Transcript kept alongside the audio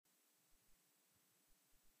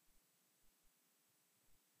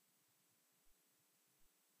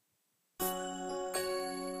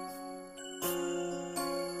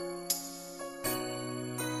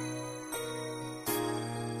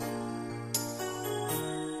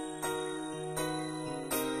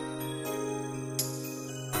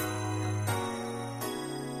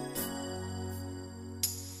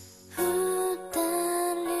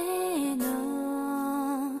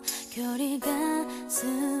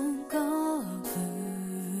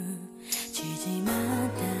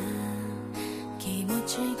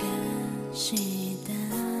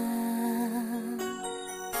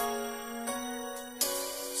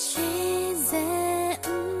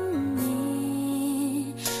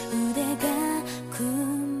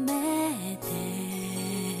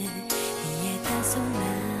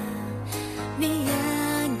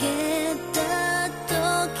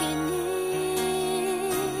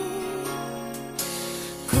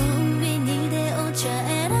ちゃ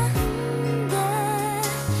選んで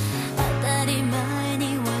当たり前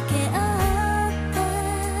に分け合って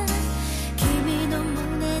君の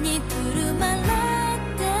胸にくるまれ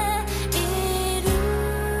ている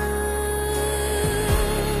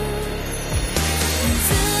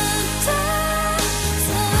ずっと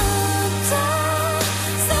ずっと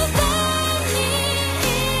そばにい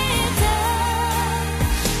て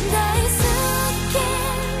大好き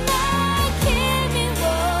な君を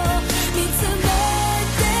見つめ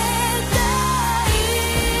て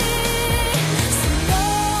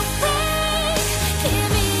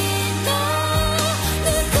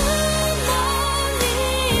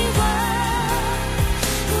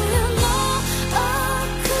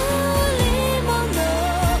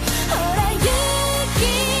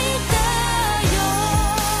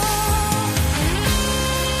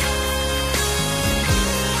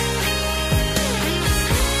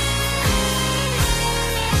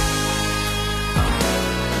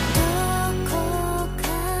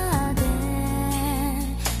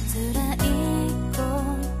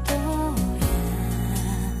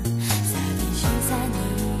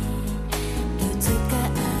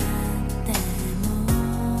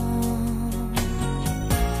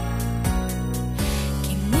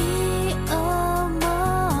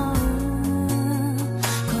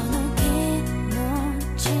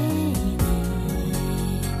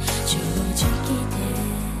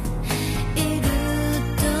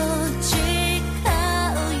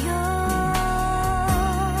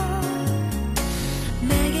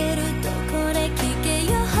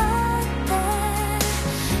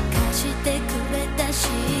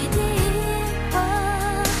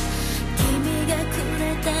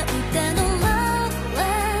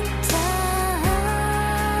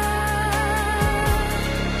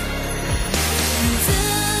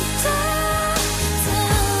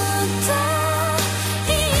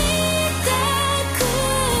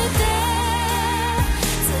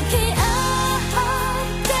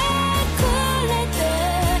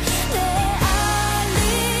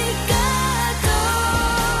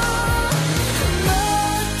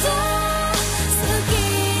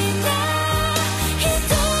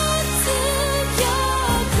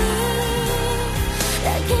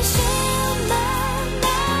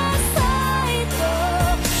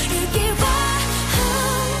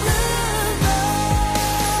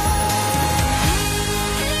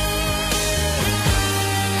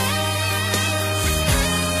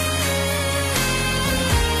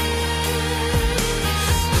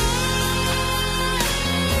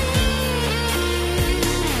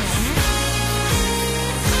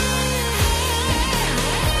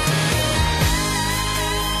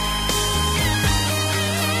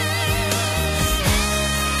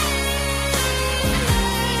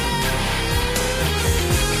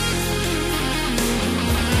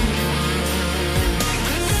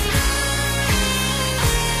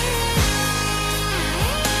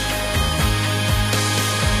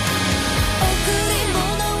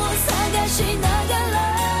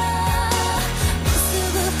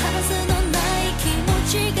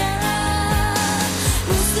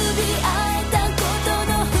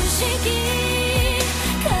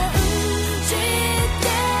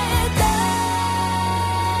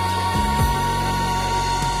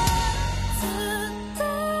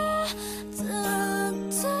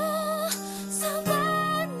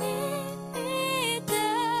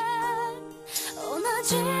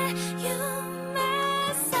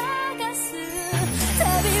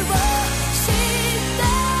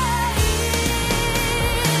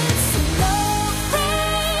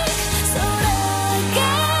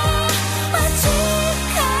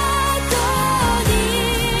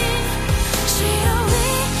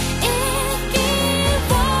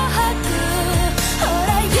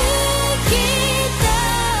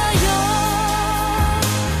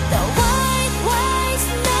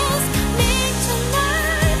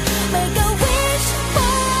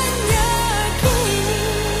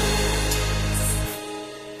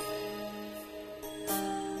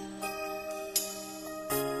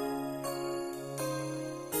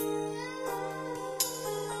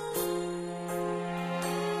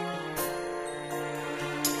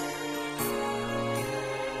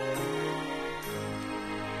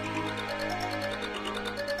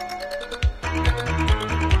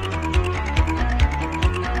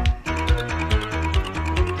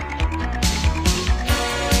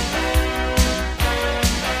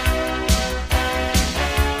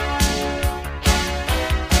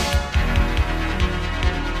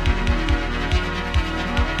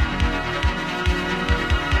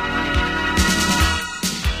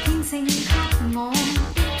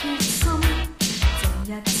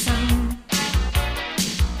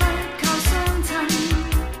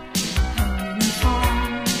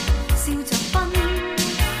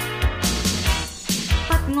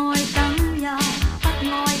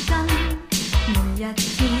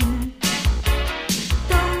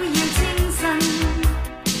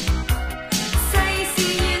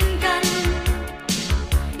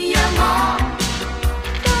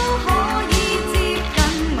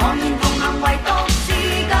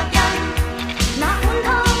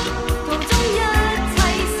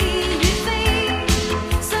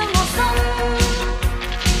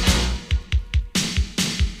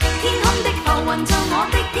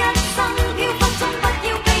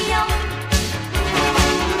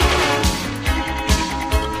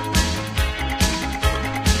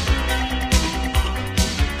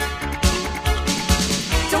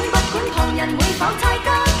否猜得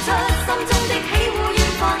出心中的喜惡怨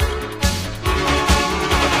憤？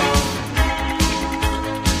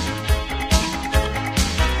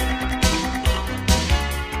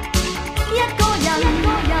一個人，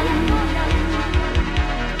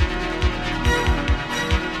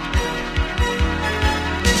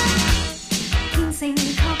天性給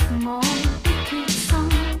我的決心，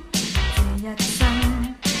這一生。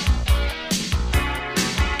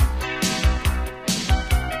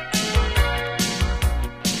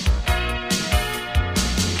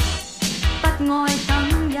不愛等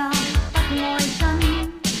也不愛跟，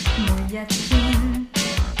每一天。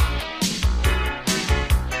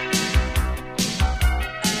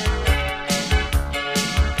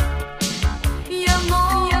讓我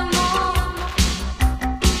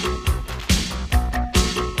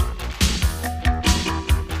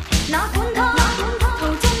哪管他途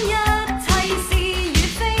中一切是與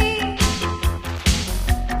非，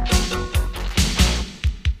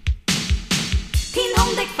天空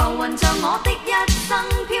的浮雲像我的一生，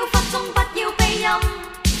飄忽中不要悲音。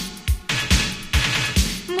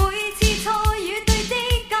每次錯與對的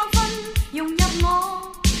教訓，融入我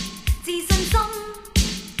自信心。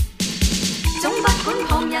總不管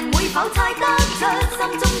旁人會否猜得出心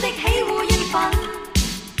中的喜惡怨憤。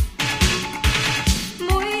每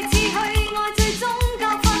次去愛最終教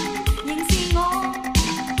訓，仍是我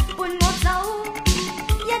伴我走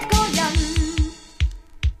一個人。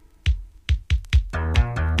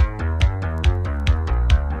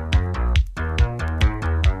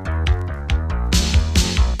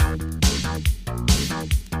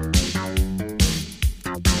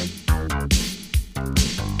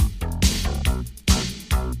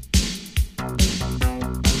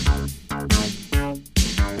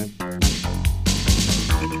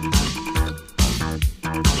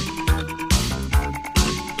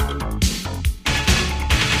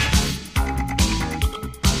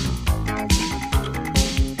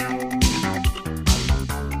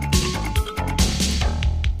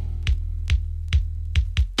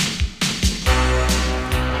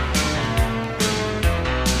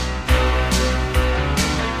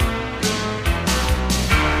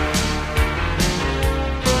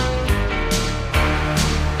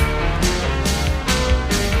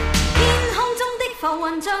浮雲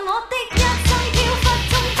像我的一生，飄忽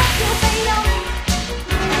中不要悲音。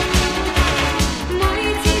每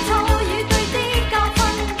次錯與對的教訓，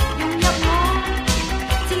融入我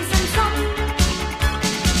自信心。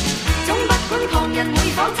總不管旁人會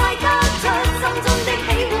否猜得出心中的喜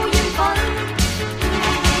惡怨憤。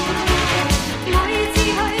每次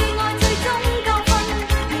去愛最終教訓，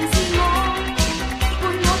仍是我伴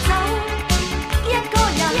我走一個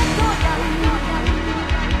人。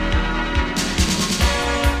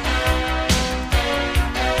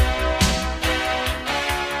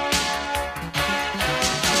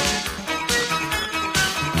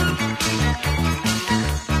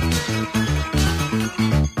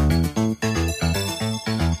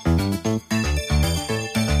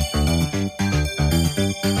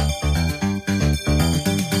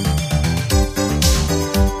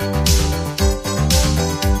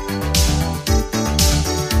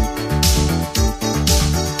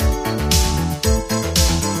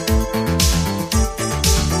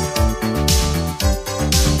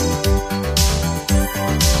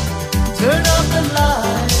Turn off the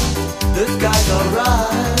light, the sky's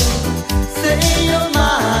alright. Say your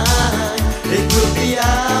mind, it will be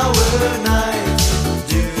our night.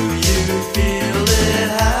 Do you feel it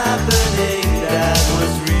happening? That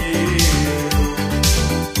was real.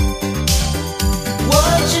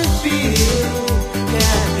 What you feel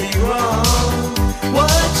can't be wrong.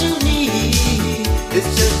 What you need is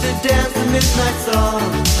just to dance the midnight song.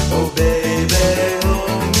 Oh baby,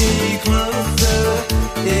 hold me closer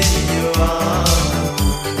in your arms.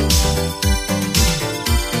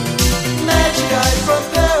 Magic eyes from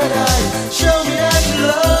paradise, show me that you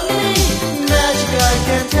love me. Magic eyes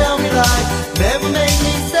can't tell me lies, never make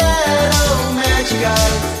me sad. Oh magic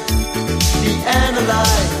eyes, be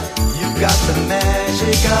analyzed. You've got the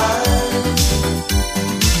magic eyes.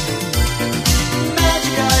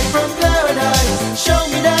 Magic eyes from paradise, show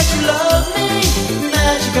me that you love me.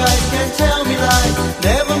 Magic eyes can't tell me lies,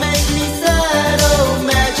 never make me sad. Oh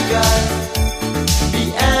magic eyes, be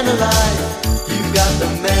analyzed. You've got the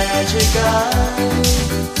magic eyes.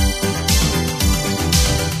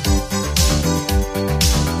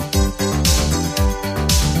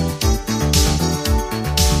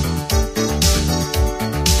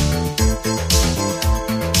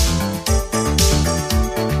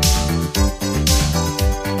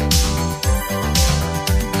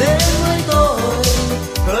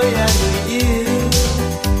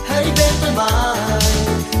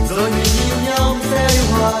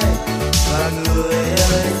 và người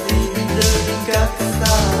ơi xin đừng cách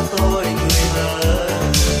xa tôi người ơi.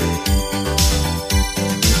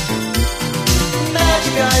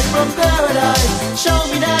 Magic eyes from paradise, show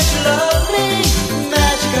me that you love me.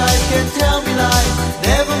 Magic eyes can tell me lies,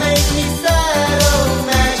 never make me sad. Oh,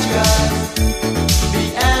 magic eyes, be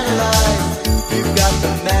analyzed. You've got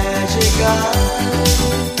the magic eyes.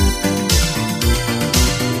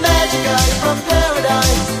 Magic eyes from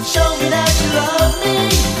paradise, show me that you love me.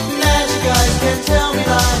 Magic eyes can tell me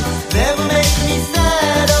lies, never make me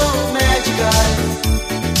sad. Oh, magic eyes,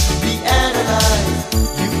 be analyzed.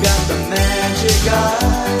 You've got the magic eyes.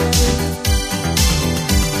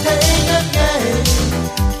 Hãy ngất ngây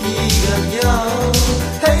khi gần nhau,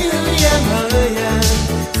 hãy hỡi em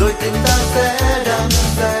rồi tình ta sẽ đắm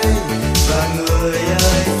say. Và người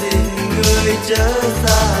ơi xin người chớ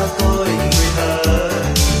xa tôi người ơi.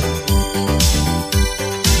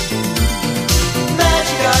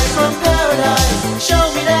 Magic eyes from paradise, show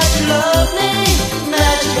me that you love me.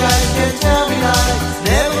 Magic eyes can tell me lies,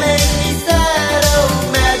 never make me sad. Oh,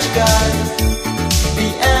 magic eyes, be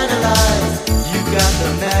analyzed. You got the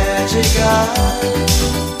magic eyes.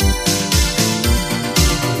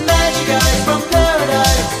 Magic eyes from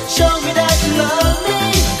paradise, show me that you love me.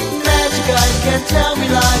 Magic eyes can tell me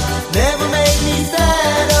lies, never make me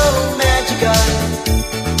sad. Oh, magic eyes,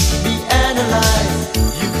 be analyzed.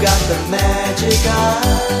 You got the magic eyes.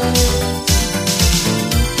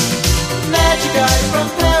 Magic eyes from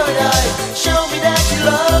paradise, show me that you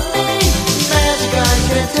love me. Magic eyes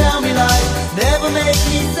can tell me lies, never make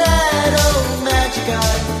me sad. Oh, magic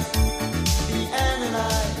eyes, be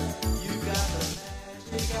analyzed. You got the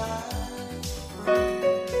magic eyes.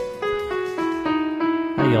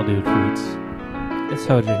 How y'all do, tweets? It's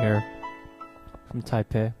Hojo here from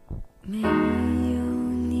Taipei. 没有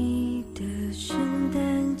你的圣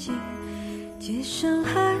诞节，街上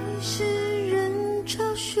还是人潮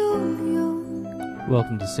汹涌。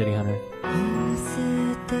 Welcome to City Hunter. 红色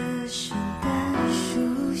的圣诞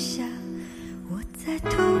树下，我在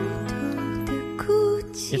偷偷地哭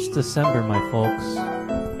泣。 It's December, my folks.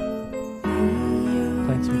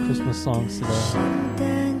 Playing some Christmas songs today. 圣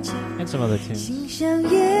诞节， And some other tunes. 信箱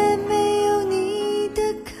也没有你的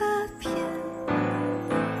卡片。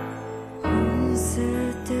红色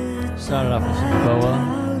的 Started off with some Boa,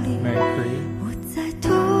 Mary Creed. 我在偷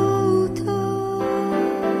偷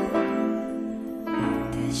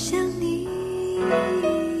地想你，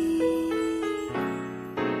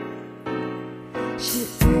是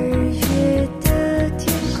2月的天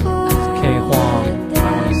空， K Huang, I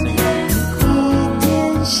want to sing. 一点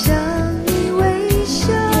向你微笑，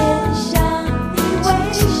轻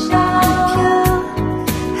轻地飘，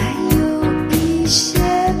还有一些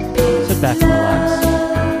冰 Sit back and relax.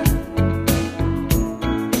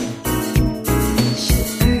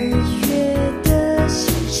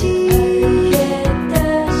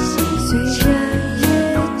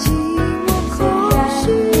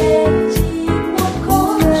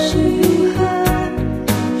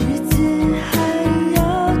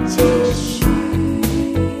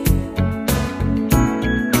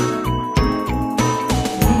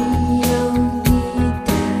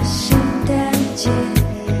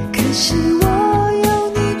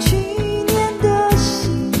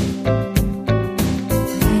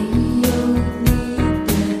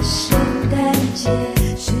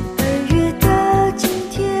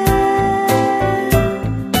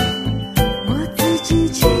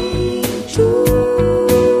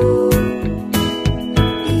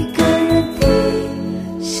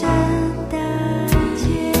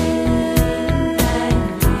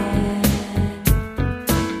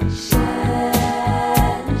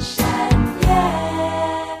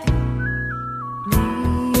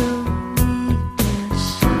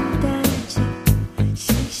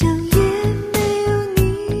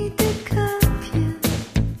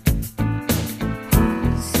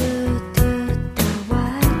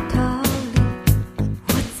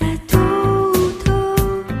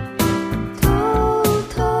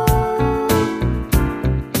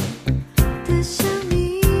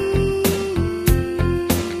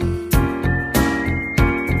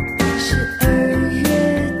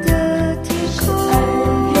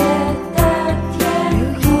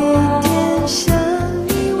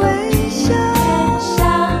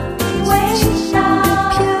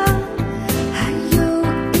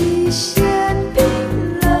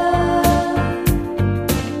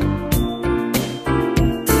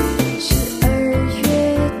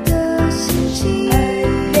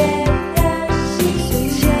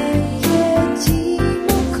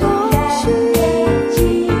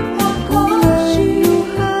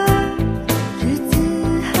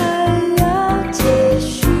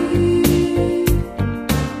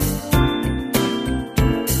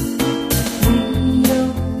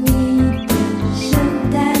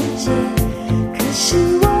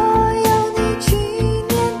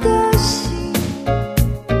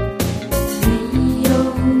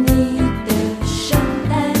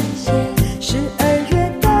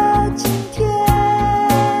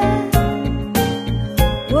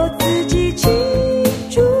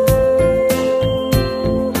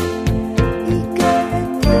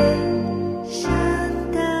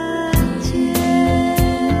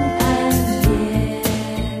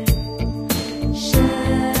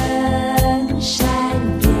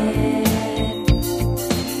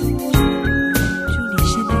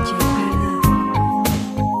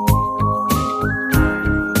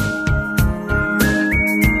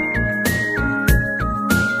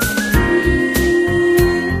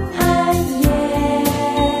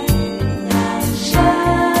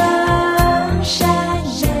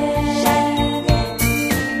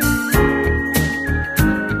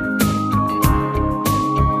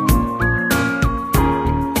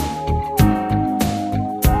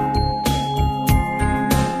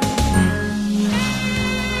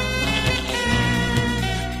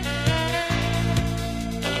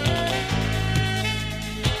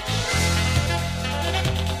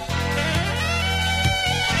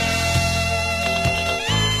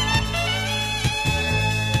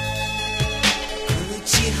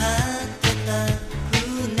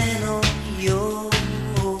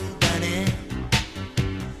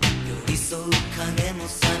 添う影も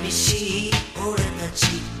寂しい俺たち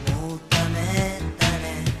もうダメだ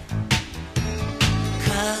ね風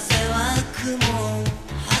は雲を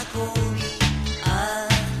運びあ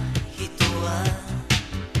あ人は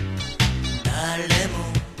誰も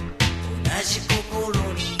同じ心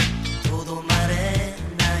にとどまれ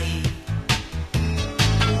ない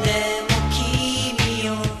でも君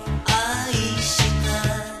を愛し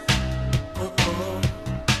たこと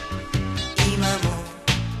今も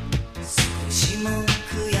少しも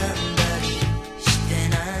悔やんだり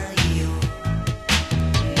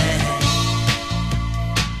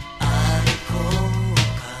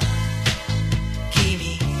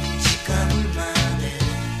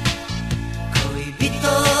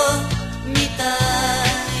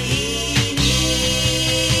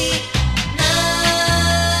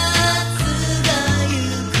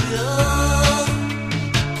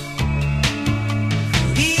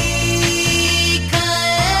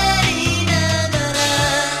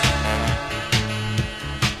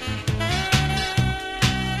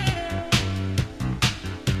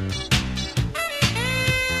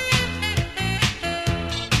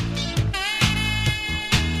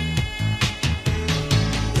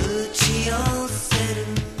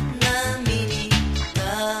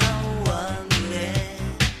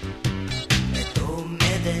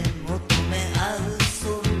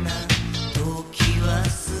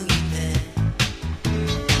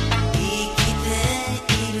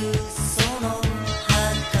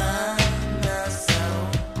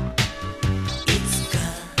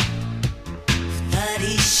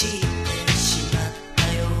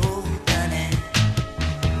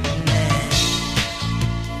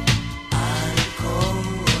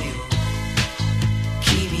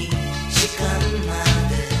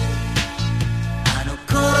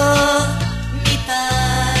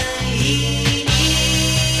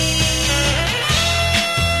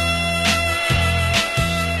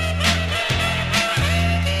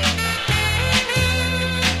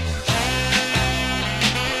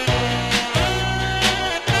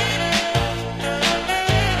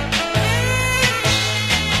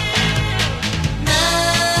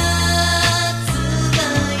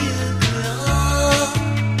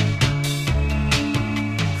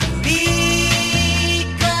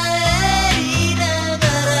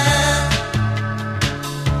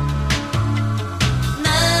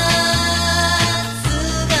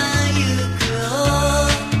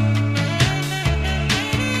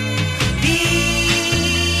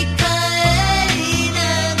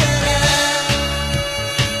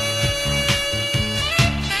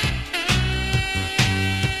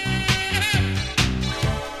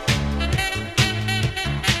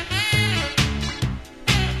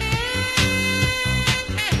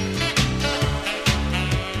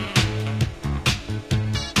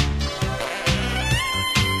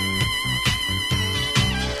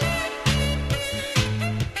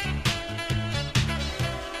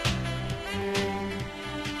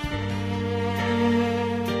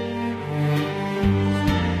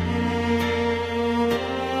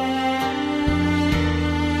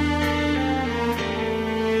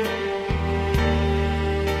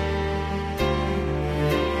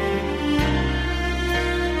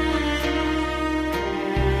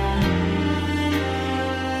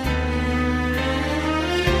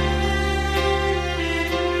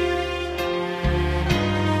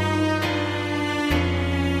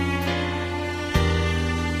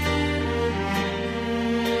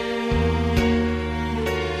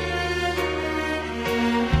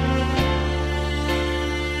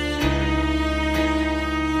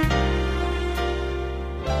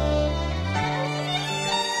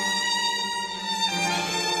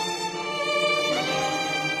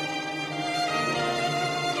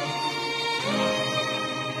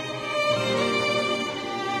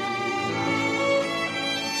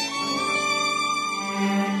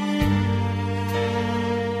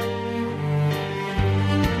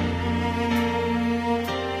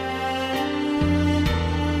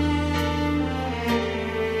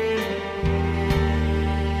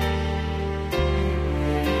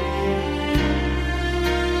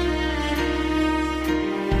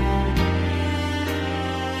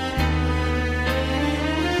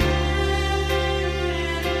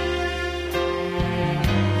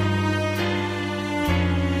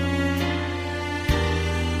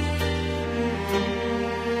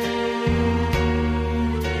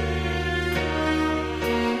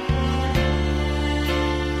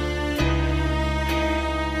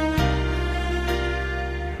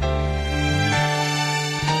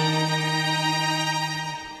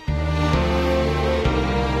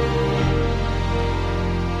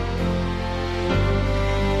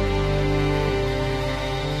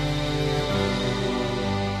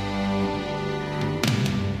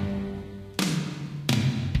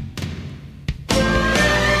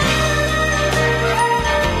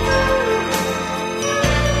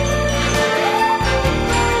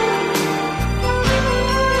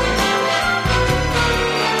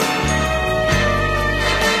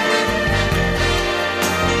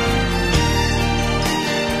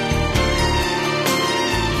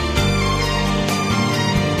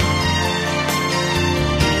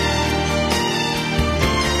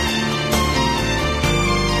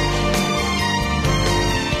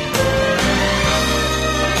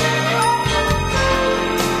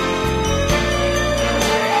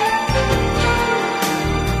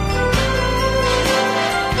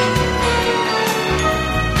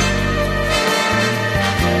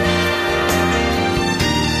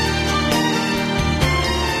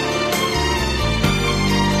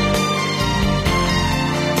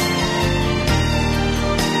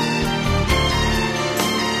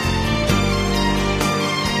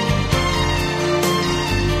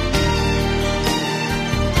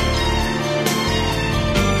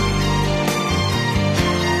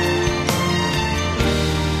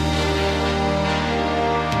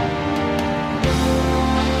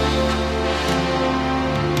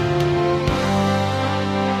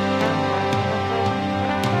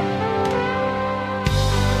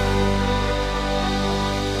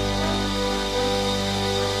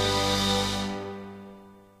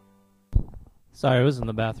Sorry, I was in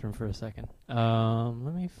the bathroom for a second.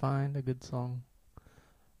 Let me find a good song.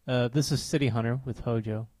 This is City Hunter with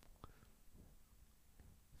Hojo.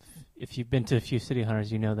 If you've been to a few City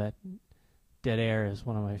Hunters, you know that dead air is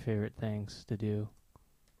one of my favorite things to do.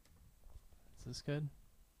 Is this good?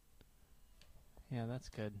 Yeah, that's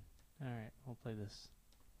good. All right, we'll play this.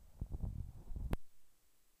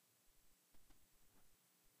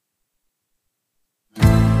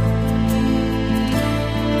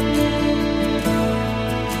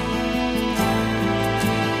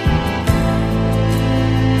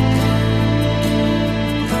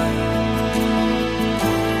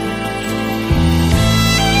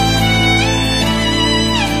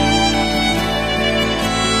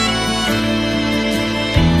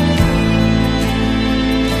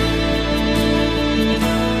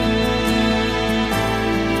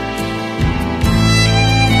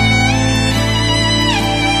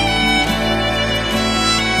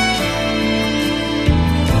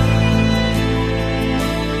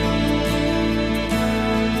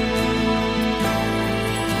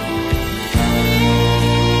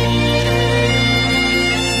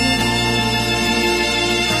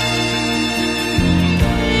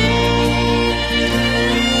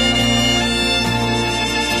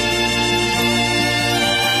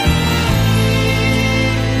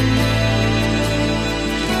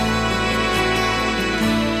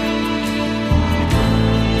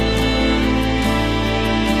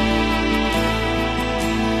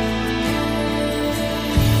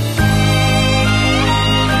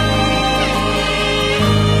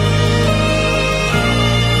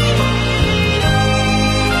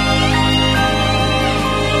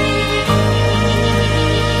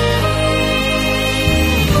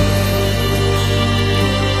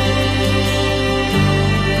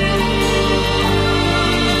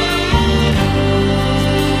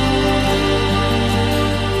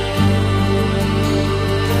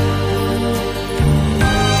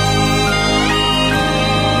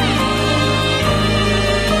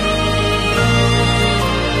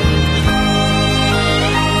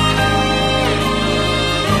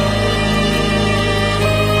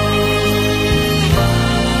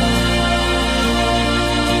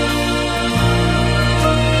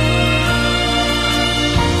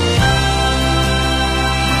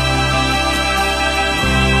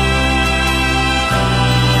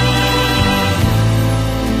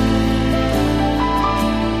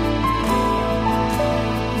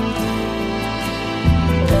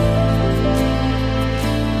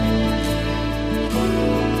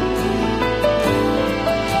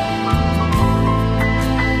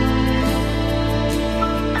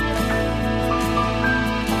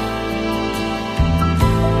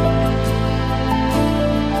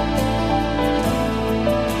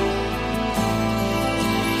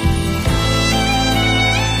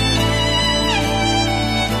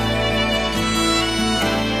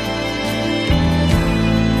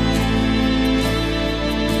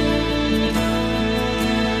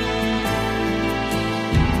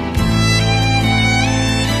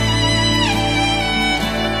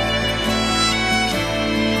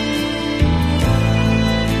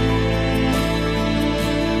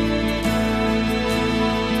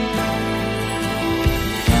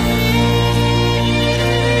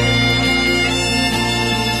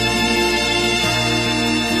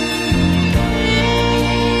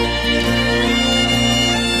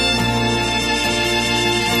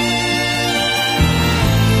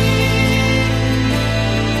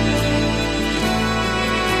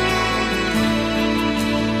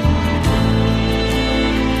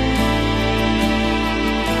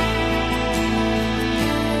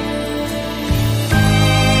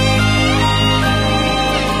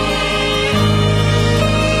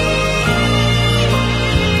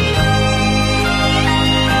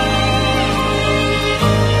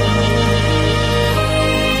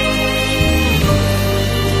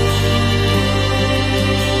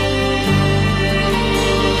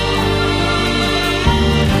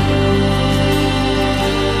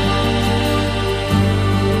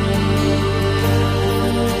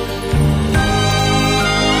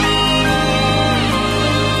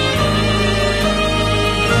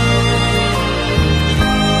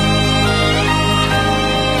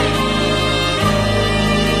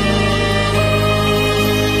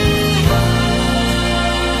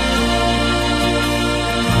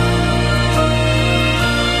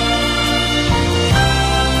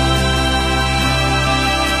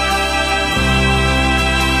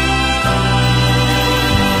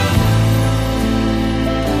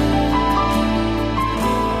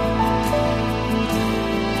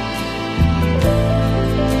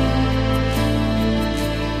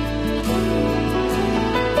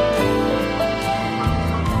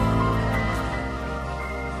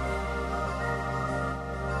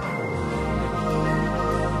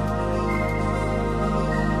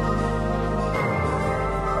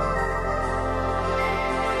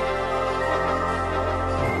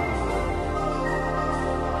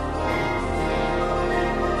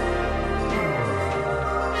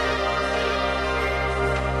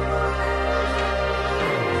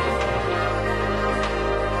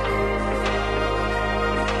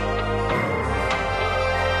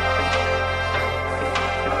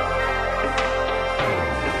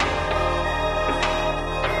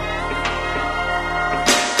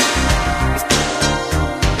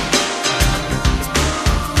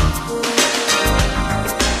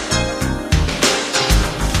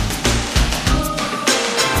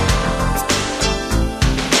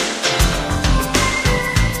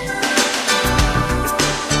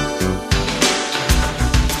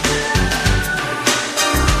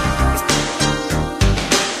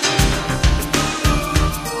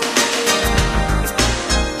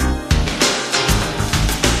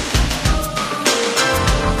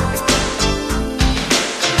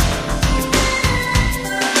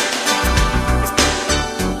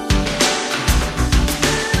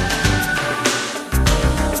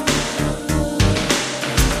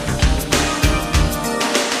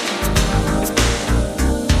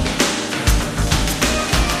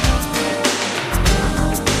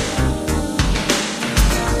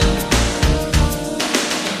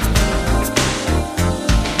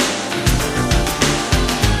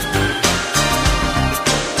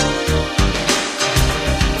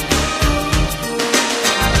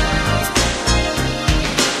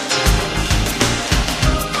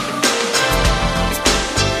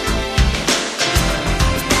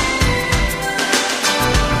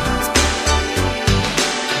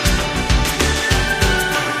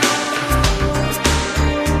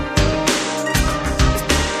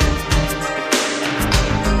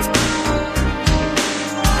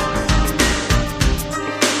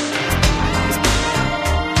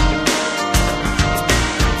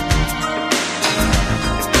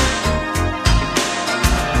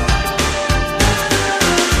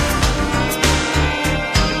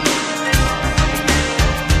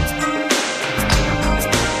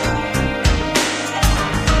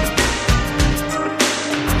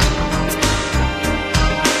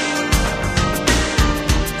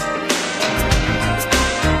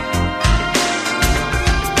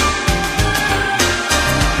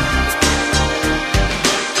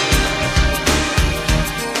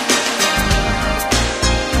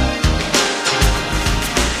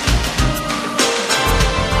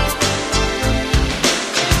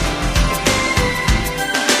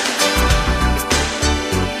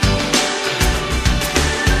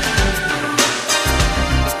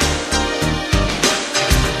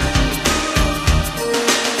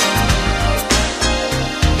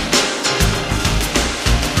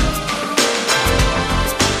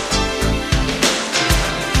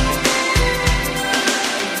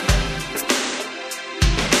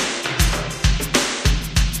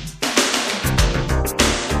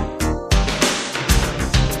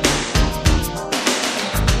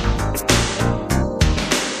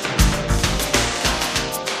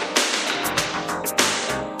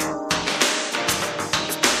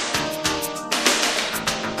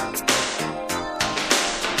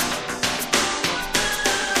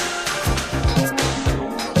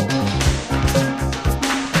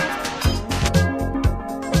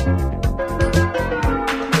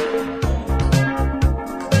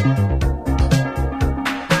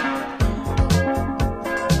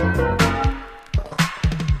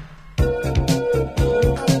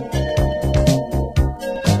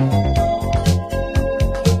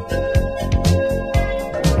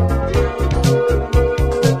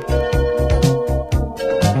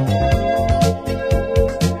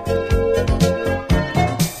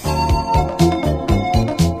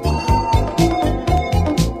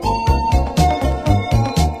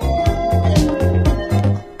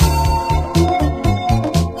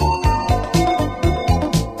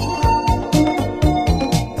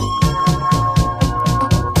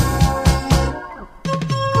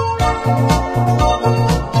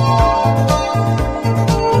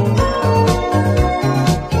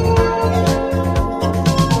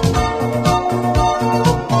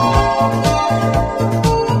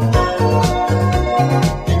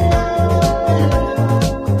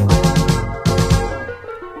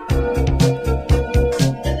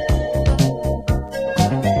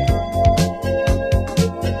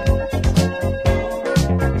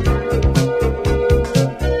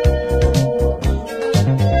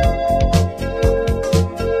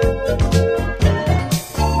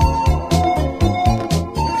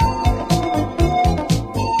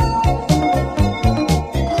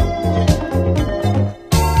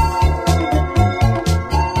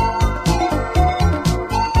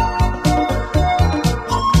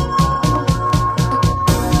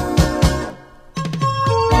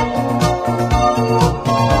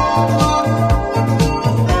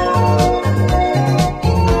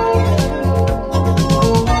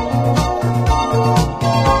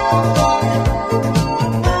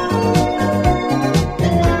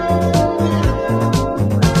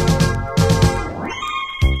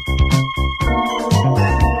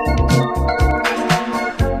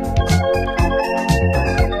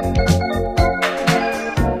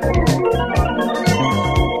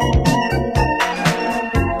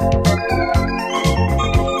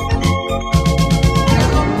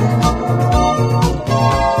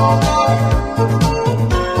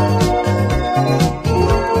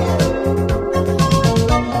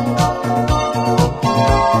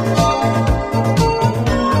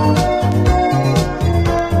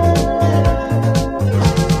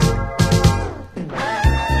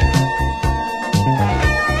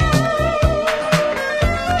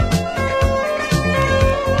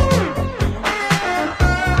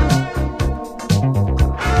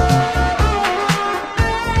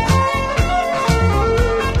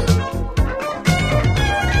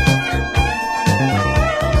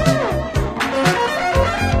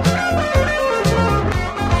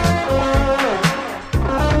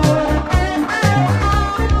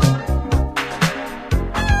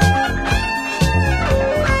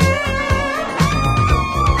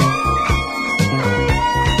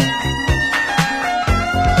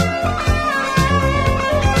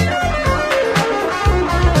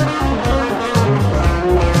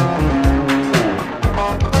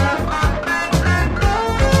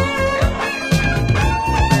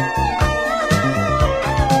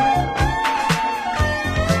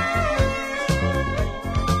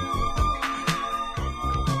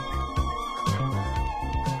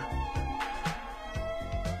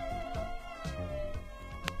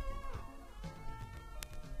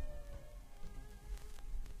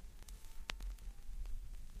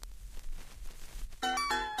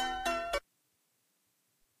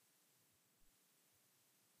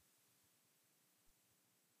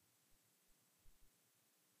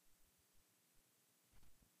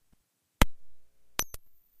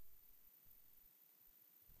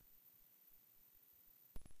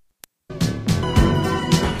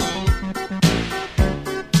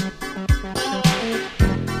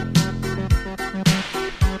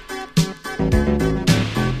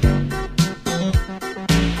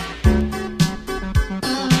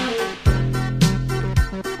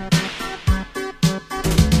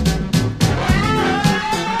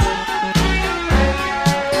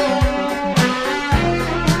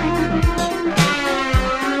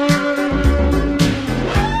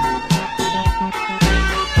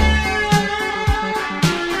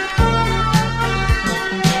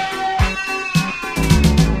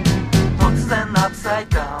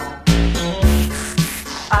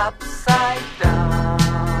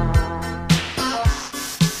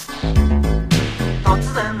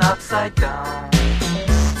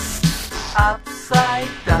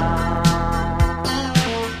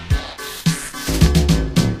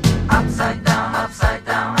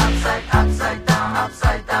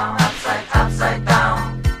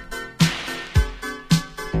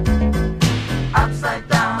 upside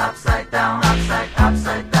down, upside down,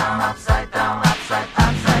 upside down, upside down,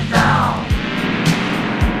 upside down.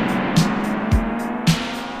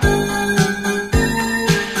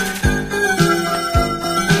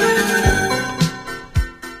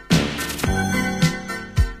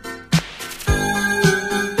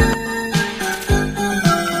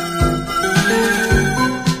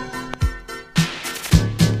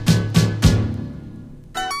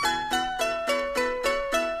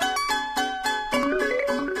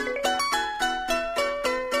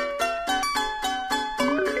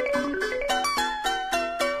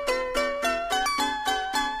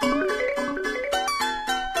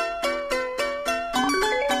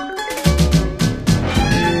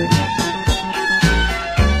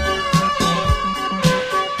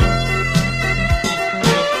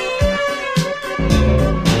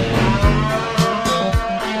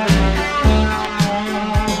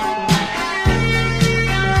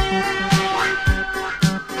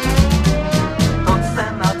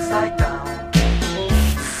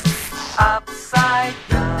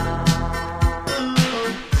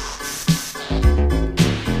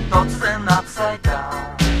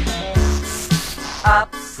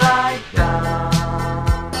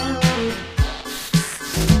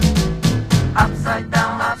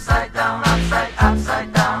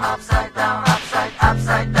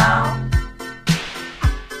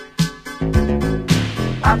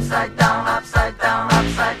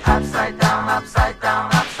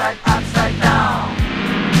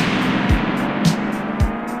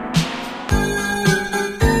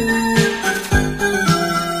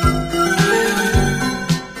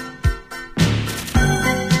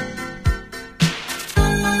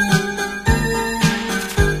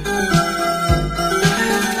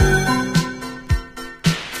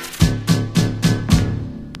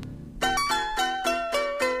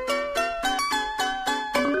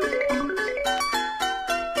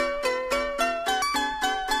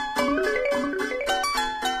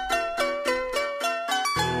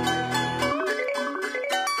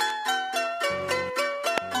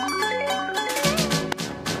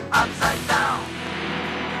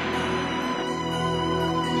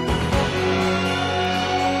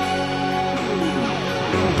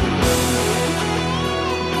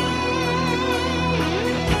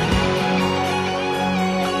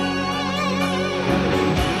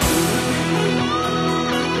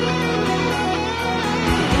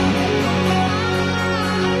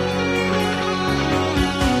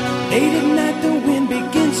 Late at night the wind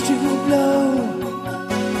begins to blow.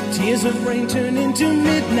 Tears of rain turn into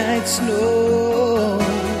midnight snow.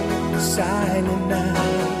 Silent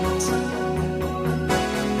night,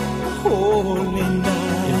 holy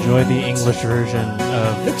night. Enjoy the English version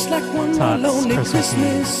of Looks like one more Todd's lonely Christmas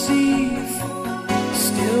Christmas Eve.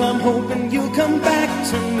 Still I'm hoping you'll come back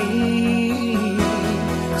to me.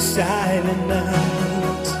 Silent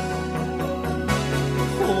night,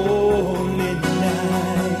 holy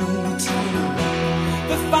night.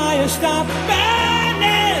 The fire stopped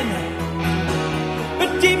burning,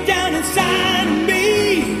 but deep down inside me,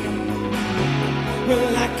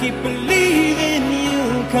 well, I keep believing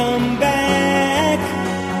you'll come back.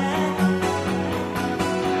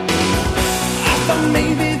 I thought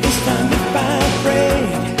maybe this time if I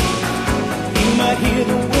prayed, you might hear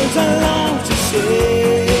the words I long to say.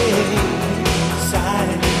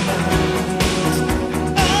 Silent night,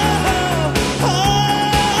 oh,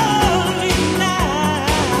 holy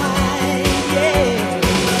night, yeah.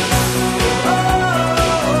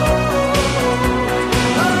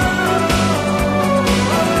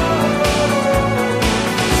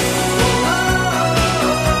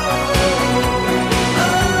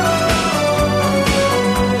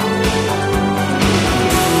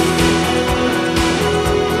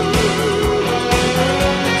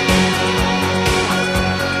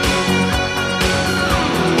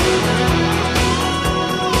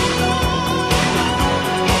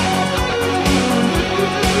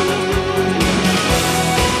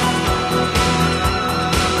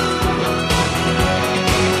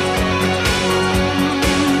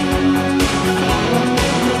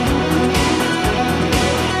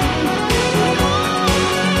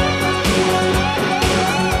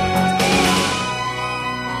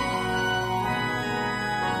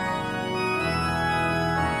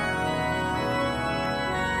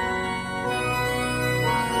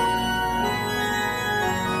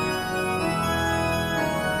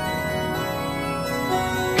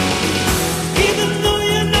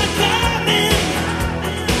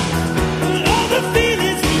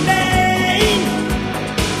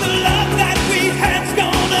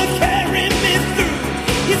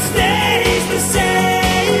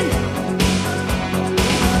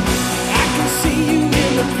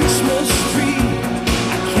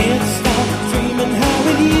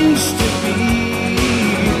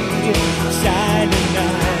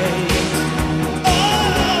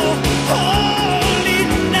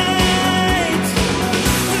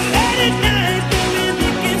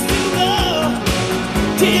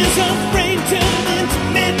 Tears of rain turn into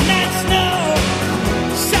midnight snow.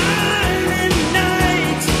 Silent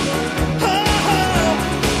night, oh,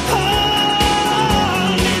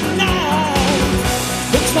 holy night.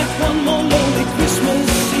 Looks like one more lonely Christmas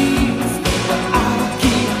Eve, but I'll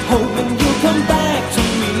keep hoping you'll come back to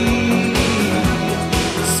me.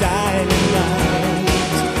 Silent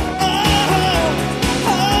night, oh,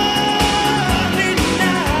 holy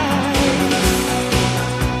night.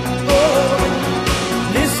 Oh,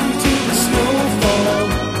 listen to the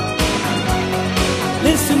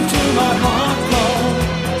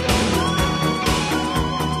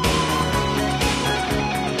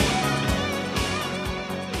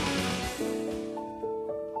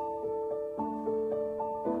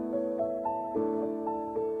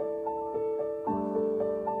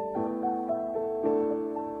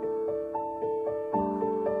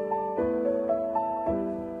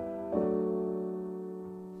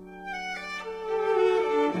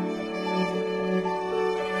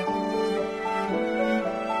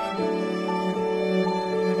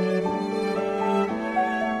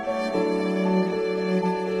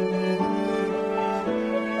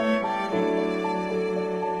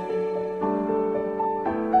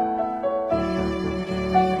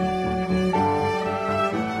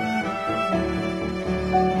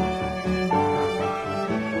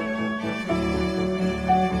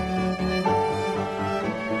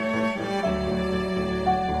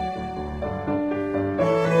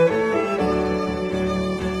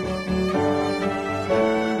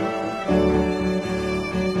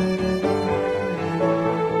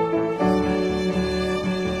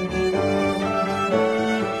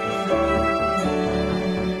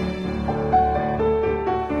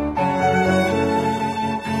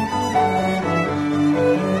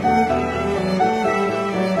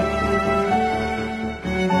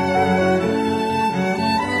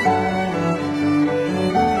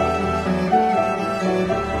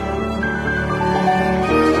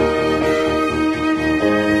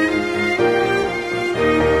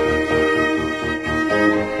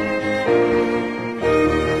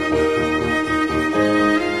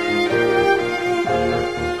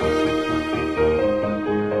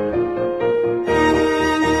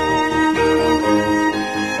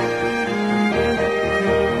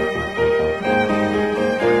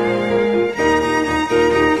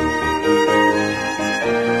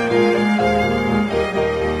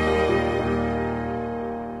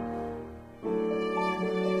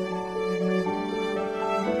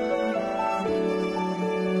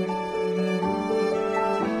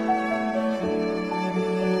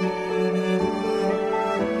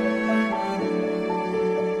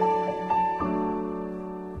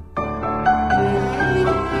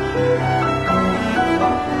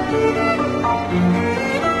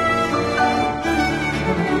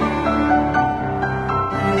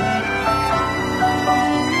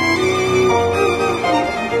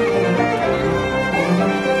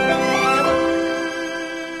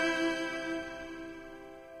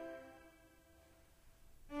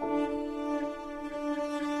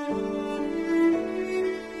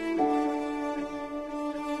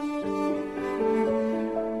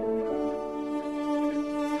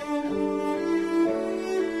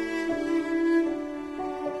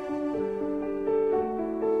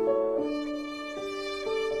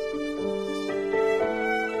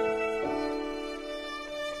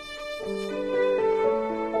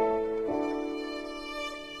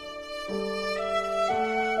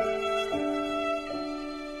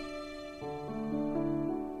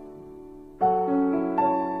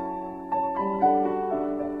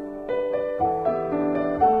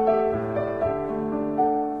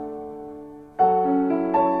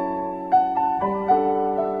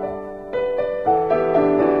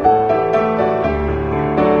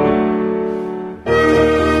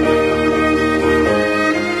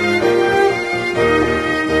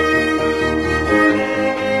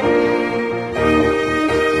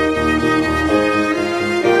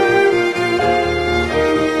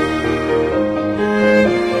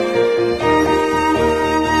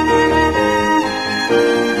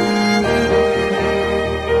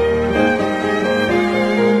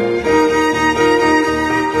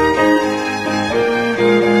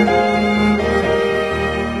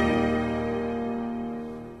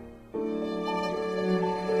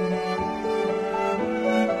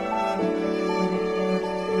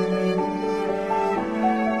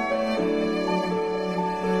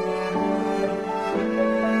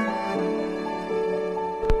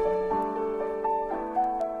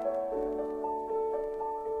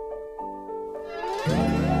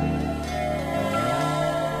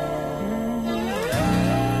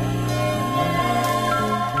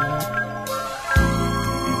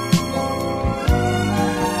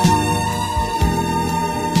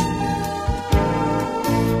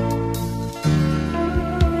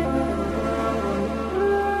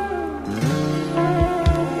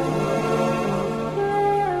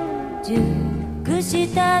熟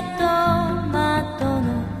したトマト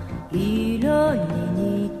の色に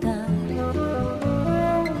似た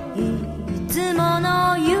いつも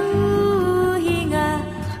の夕日が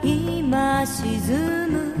今沈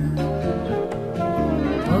む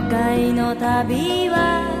都会の旅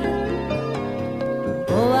は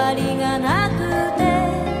終わりがなくて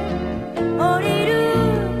降りる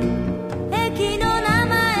駅の名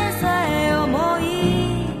前さえ思い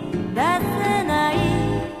出せない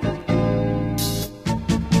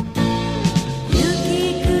雪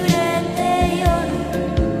くれて夜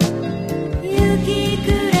雪く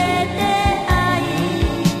れて愛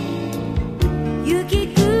雪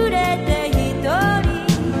くれて一人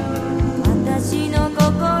私の心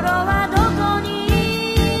はどこに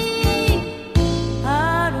あ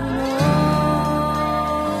るの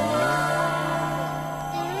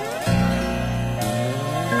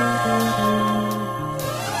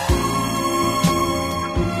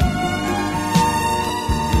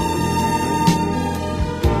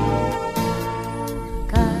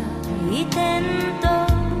回転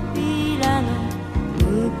扉の向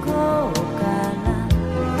こうから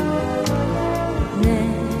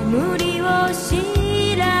眠りを知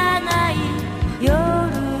らない夜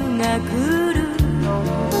が来る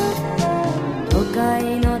都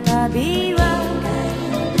会の旅は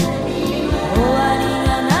終わりが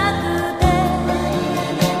なくて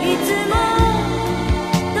いつも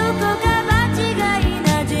どこか場違いな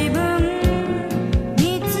自分見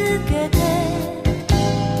つけて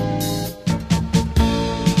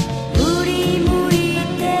振り向い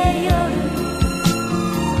て夜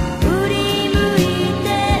振り向いて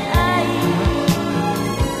愛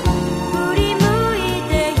振り向い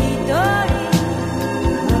て一人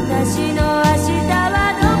私の明日は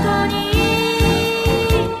どこに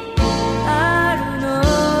あるの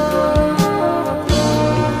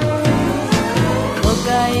都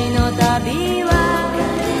会の旅は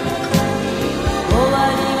終わ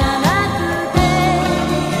りがなくて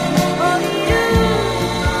降りる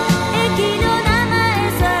駅の名前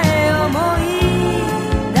さえ思い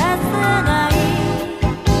出せない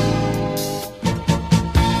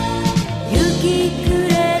雪く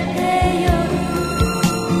れて夜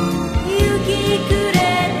雪くれ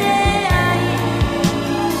て愛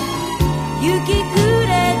雪く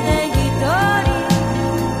れて一人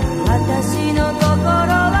私の心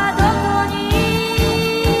はどこに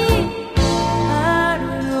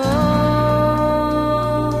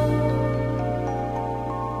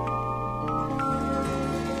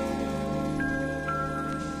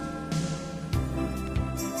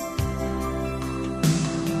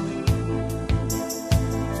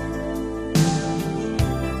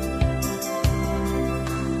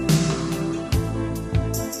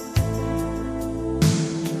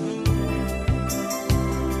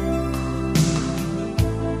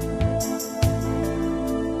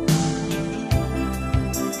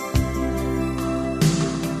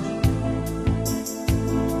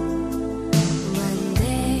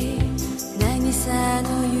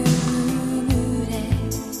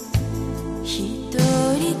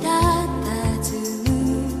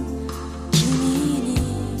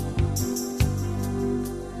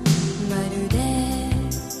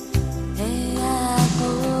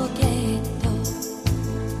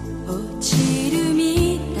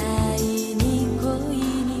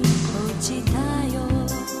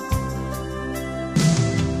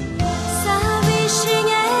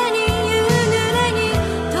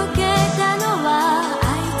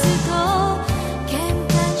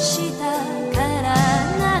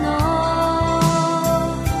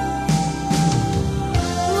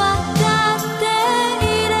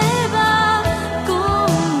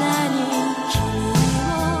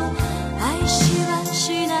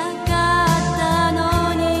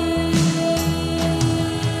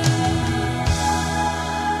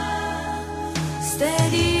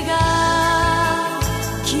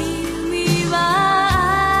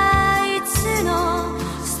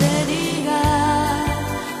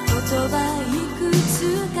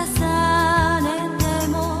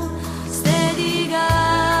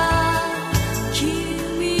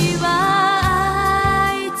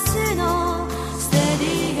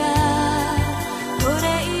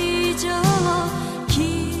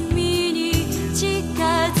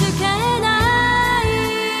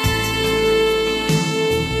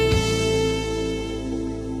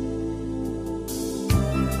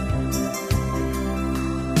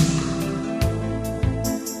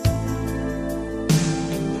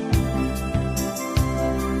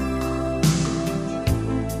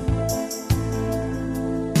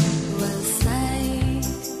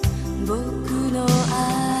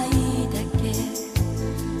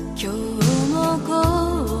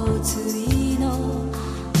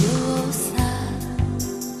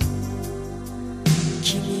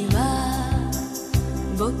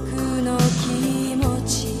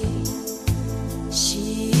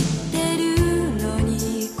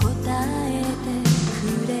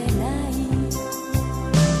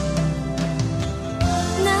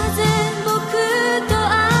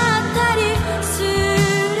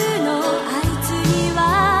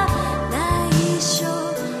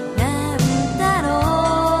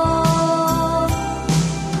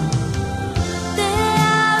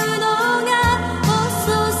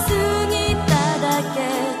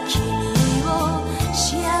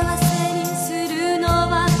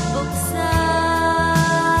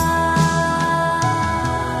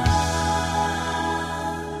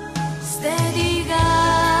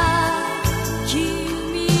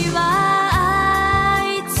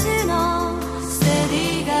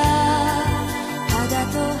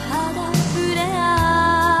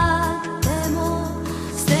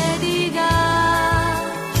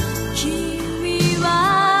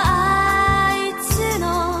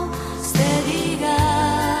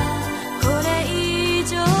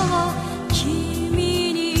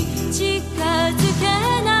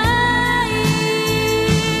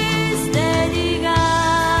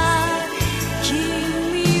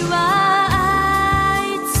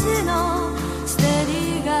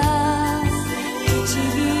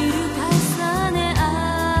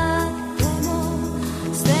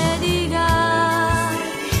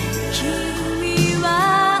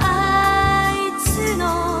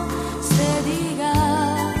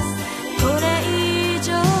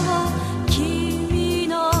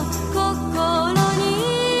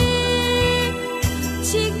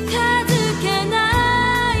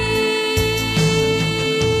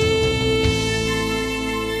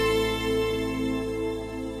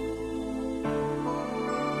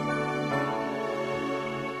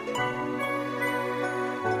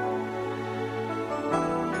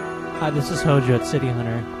Hi, this is Hojo at City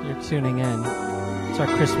Hunter. You're tuning in. It's our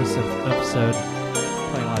Christmas episode.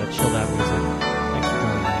 Playing a lot of chilled out music. Thanks for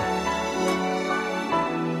joining me.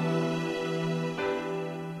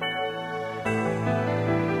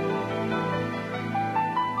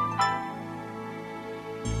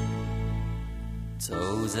 走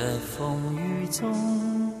在风雨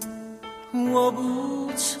中，我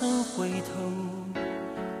不曾回头，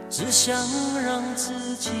只想让自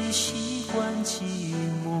己习惯寂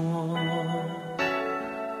寞。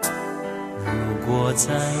如果在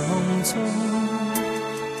梦中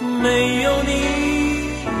没有你，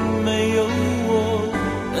没有我，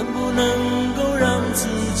能不能够让自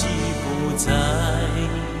己不再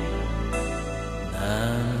难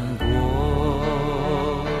过？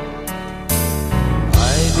爱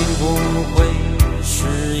并不会是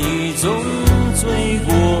一种罪过，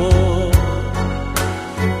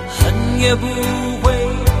恨也不会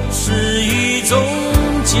是一种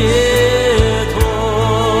解脱。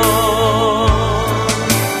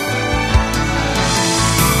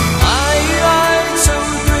爱与爱曾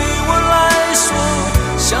对我来说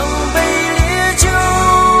像杯烈酒，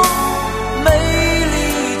美丽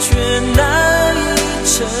却难以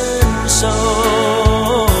承受。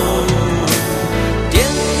点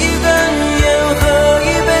一根烟喝一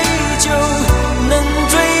杯酒，能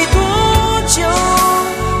醉多久？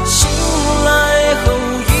醒来后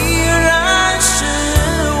依然是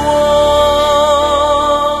我。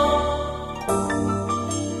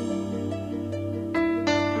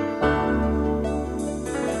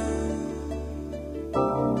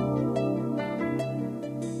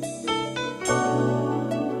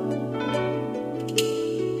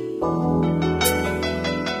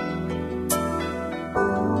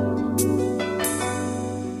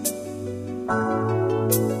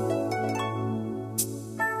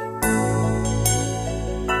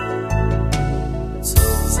走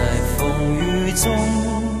在风雨中，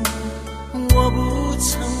我不曾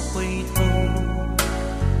回头，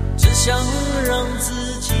只想让自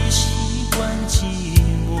己习惯寂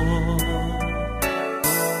寞。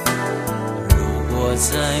如果在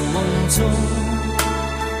梦中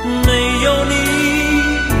没有你，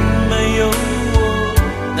没有我，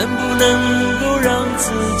能不能够让自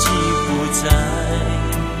己不再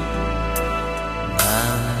难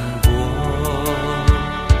过？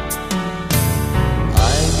爱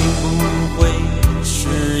并不会是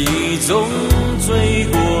一种罪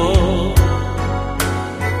过，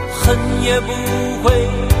恨也不会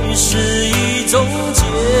是一种解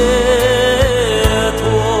脱。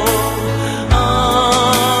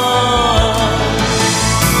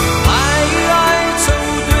爱与爱曾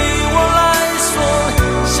对我来说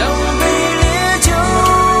像杯烈酒，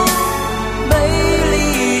美丽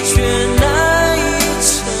却难以承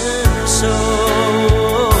受。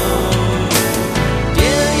点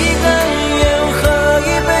一根烟喝一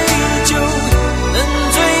杯酒，能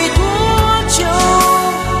醉多久？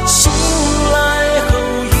醒来后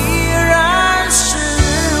依然是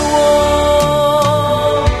我。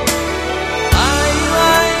爱与爱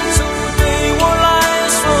曾对我来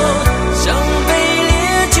说像杯烈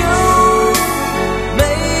酒，美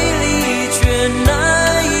丽却难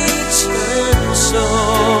以承受。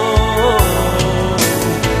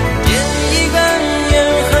点一根烟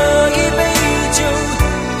喝一杯酒，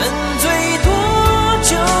能醉多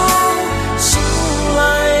久？醒来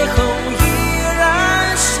后依然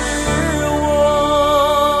是我。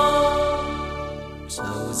走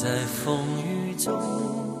在风雨中，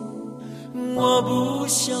我不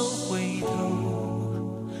想回头，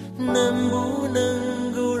能不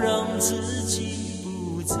能够让自己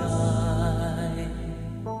不再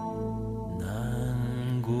难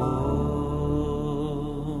过？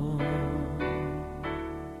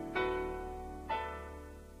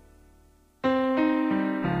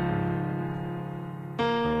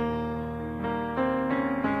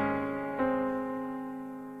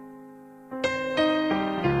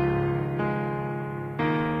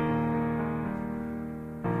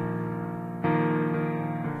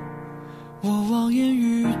我望眼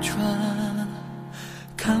欲穿，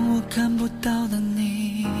看我看不到的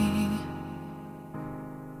你。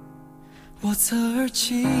我侧耳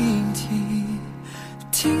倾听，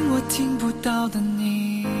听我听不到的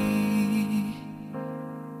你。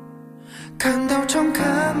看到从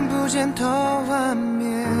看不见透画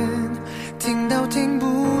面，听到听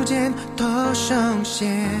不见透声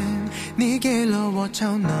线。你给了我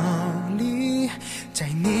超能力，在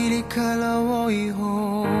你离开了我以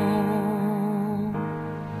后，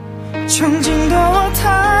曾经的我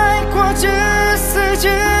太过自私，只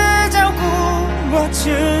照顾我自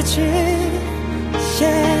己。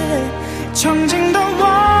曾经的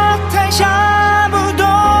我太傻，不懂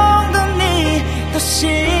得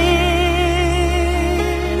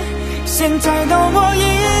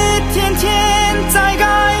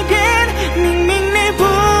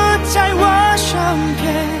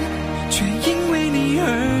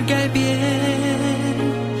变，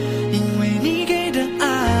因为你给的爱。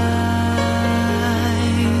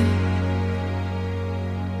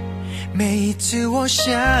每一次我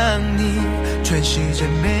想你，全世界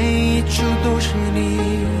每一处都是你。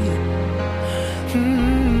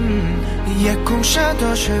夜空下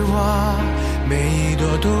的水花，每一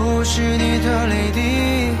朵都是你的泪滴。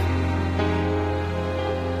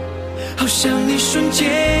好想你瞬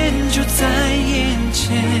间就在眼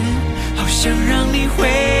前，好想让你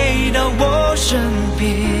回到我身边。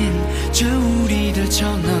这无力的超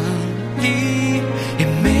能力，也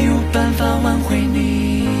没有办法挽回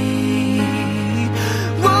你。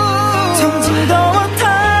曾经的我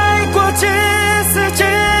太过自私，只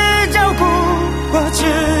照顾我自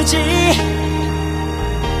己。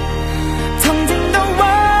曾经的我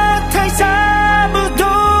太傻，不懂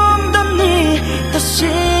得你的心。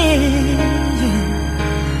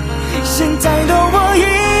现在的我一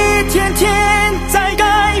天天在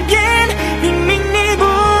改变，明明你不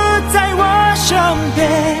在我身边，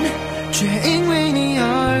却因为你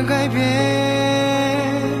而改变，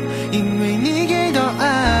因为你给的爱。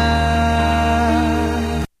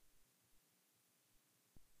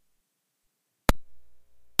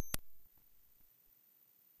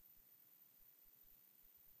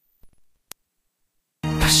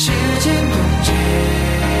把时间冻结，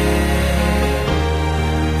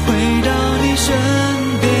回到你身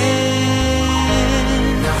边，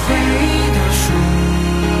那回忆的树，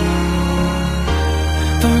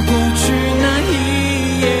都是过去那一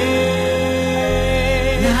页，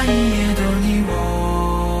那一页的你我。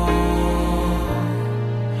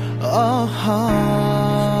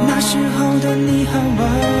那时候的你和我，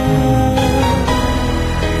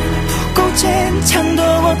不够坚强的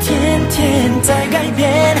我天天在改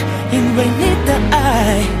变，因为你的爱，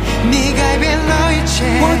你改变了一切，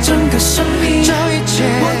我整个生命，这一切，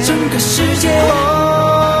我整个世界。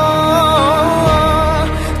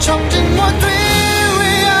从今我对于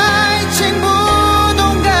爱情不懂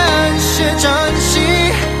感谢珍惜。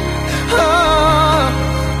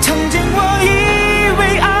曾经我以为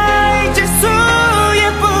爱结束也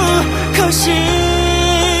不可惜，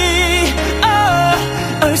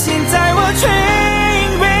而现在我却因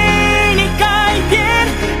为你改变，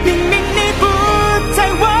明明你不在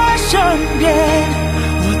我身边，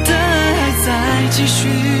我的爱还在继续，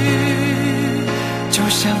就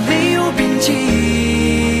像没有边际。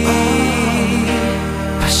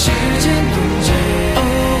把时间冻结，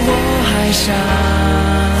我还想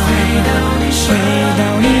回到你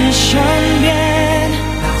身边，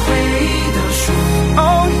那回忆的树，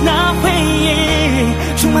那回忆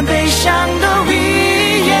充满悲伤的语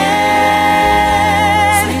言，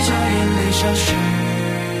随着眼泪消失。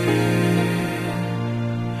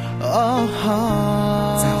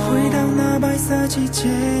再回到那白色季节，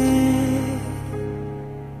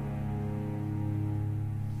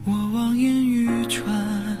我望眼欲穿，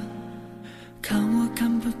看我看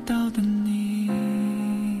不到的你，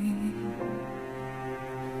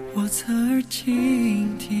我侧耳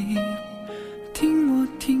倾听，听我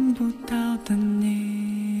听不到的你。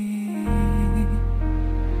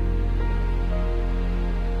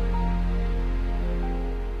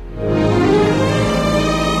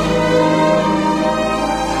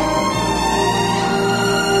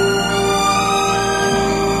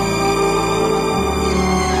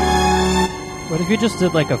What if you just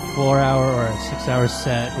did like a 4-hour or a 6-hour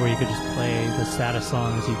set where you could just play the saddest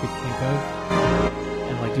songs you could think of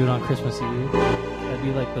and like do it on Christmas Eve? That'd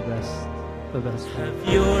be like the best thing.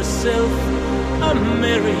 Have yourself a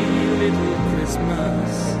merry little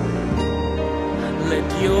Christmas. Let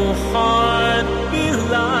your heart be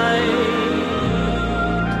light.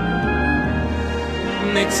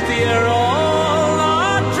 Next year all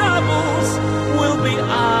our troubles will be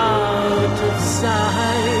out of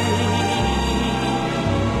sight.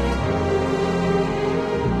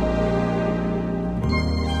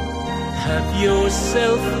 Have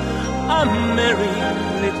yourself a merry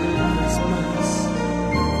little Christmas.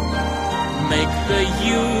 Make the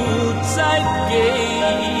Yuletide gay.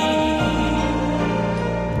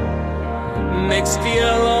 Next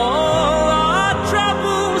year all our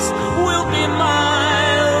troubles will be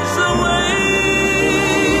miles away.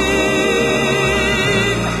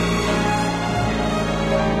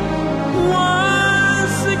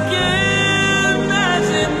 Once again, as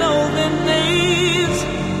in olden days,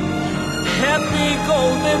 happy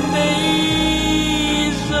golden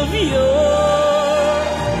days of yore.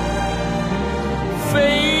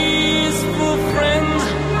 Faithful friends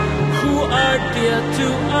who are dear to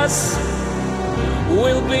us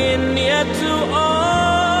will be near to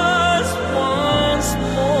us once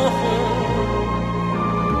more.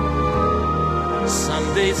 Some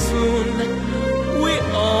someday soon we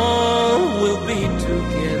all will be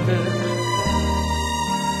together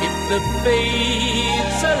if the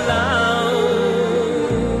fates allow.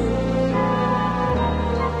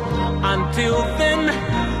 Until then,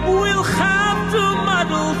 we'll have to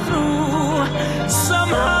muddle through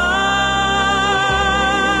somehow.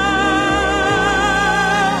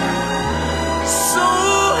 So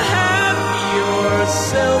have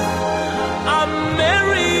yourself a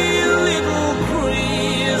merry little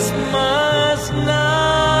Christmas now.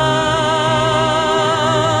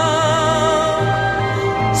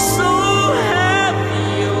 So have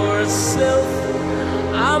yourself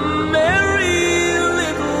a merry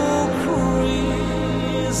little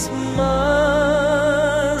Christmas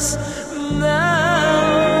now.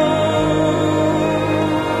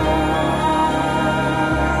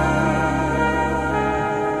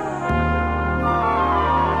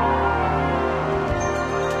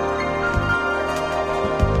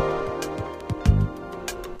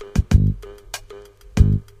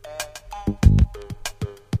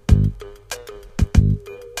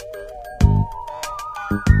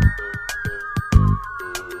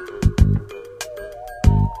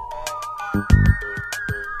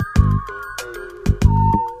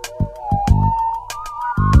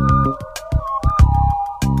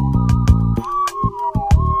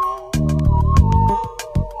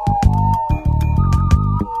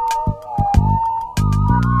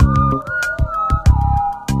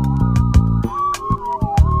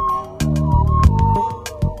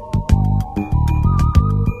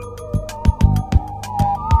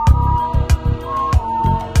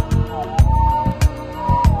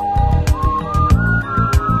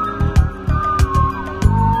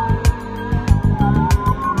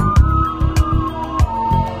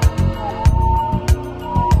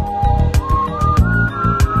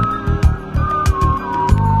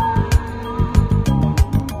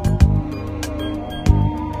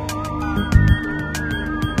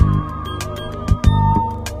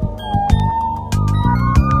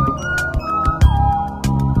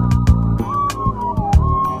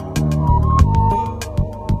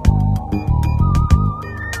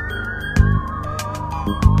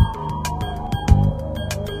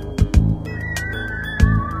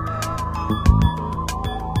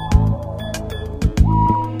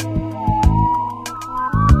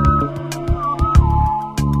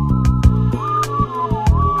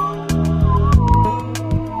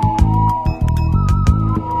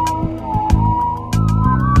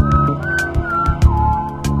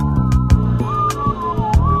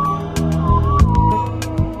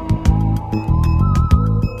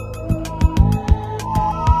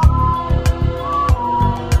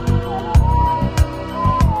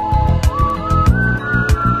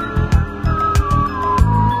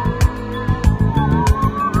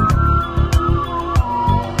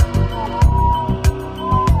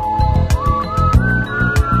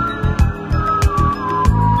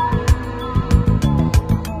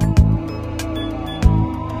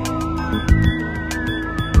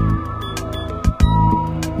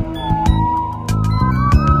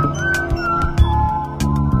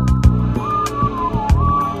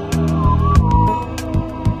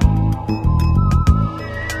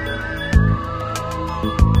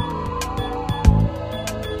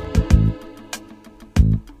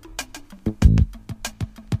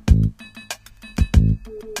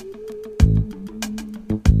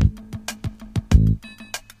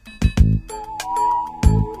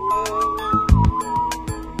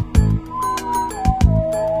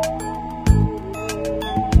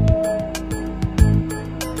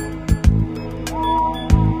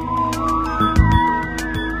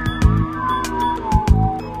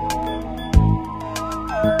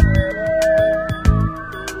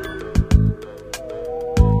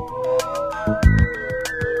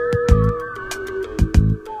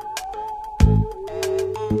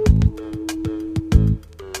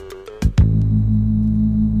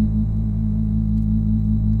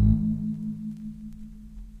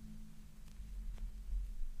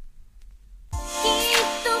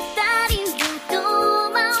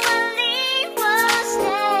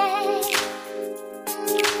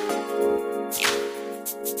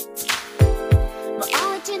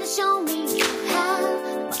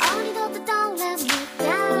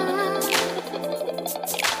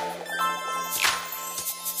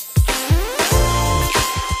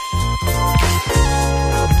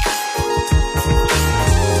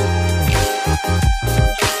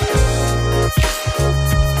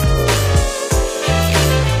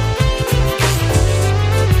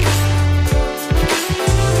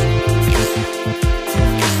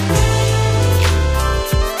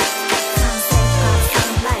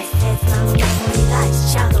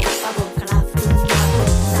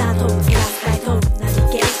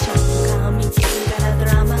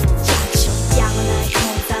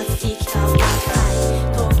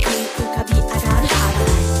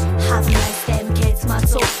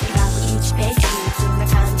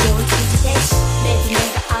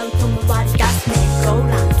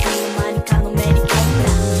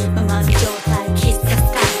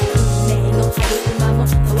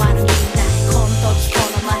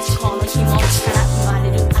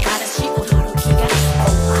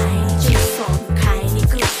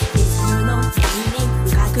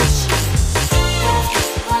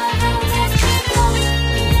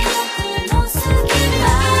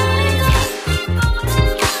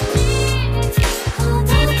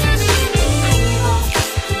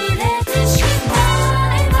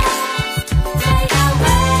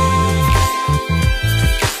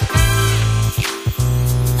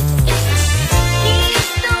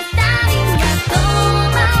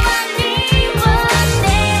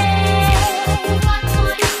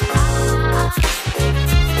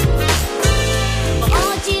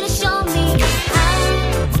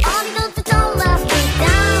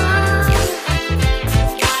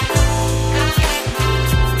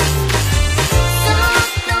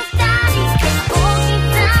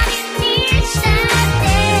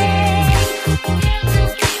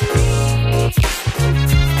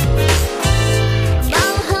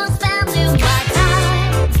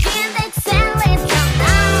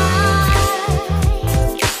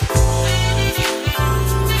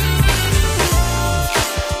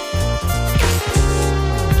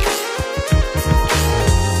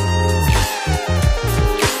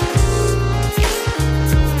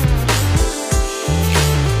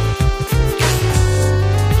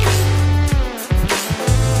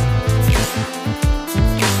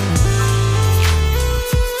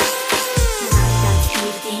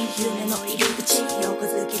 夢の入り口横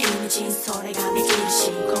付けリムジンそれが目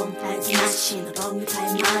印コンタイムなしのロングタ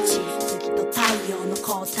イムマーチ月と太陽の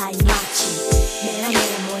交代マッチメラメラ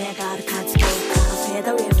燃え上がる活動からフェー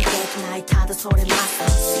ドウェブできないただそれマスター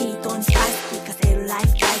スイートにスパイス効かせるライフ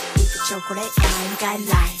ライフビッグチョコレート甘い苦いライフ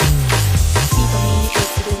瞳に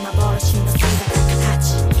映る幻の姿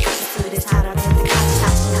形薄れ去られて勝ち出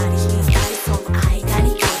したり引いたりその間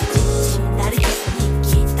に死んだり手に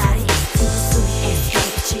切ったり進みエスケ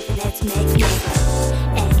ープして Let's make it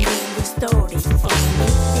エンディングストーリーで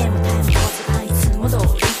もタイムコースがいつも通り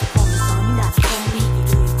本当になら本にい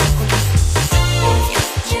るここに「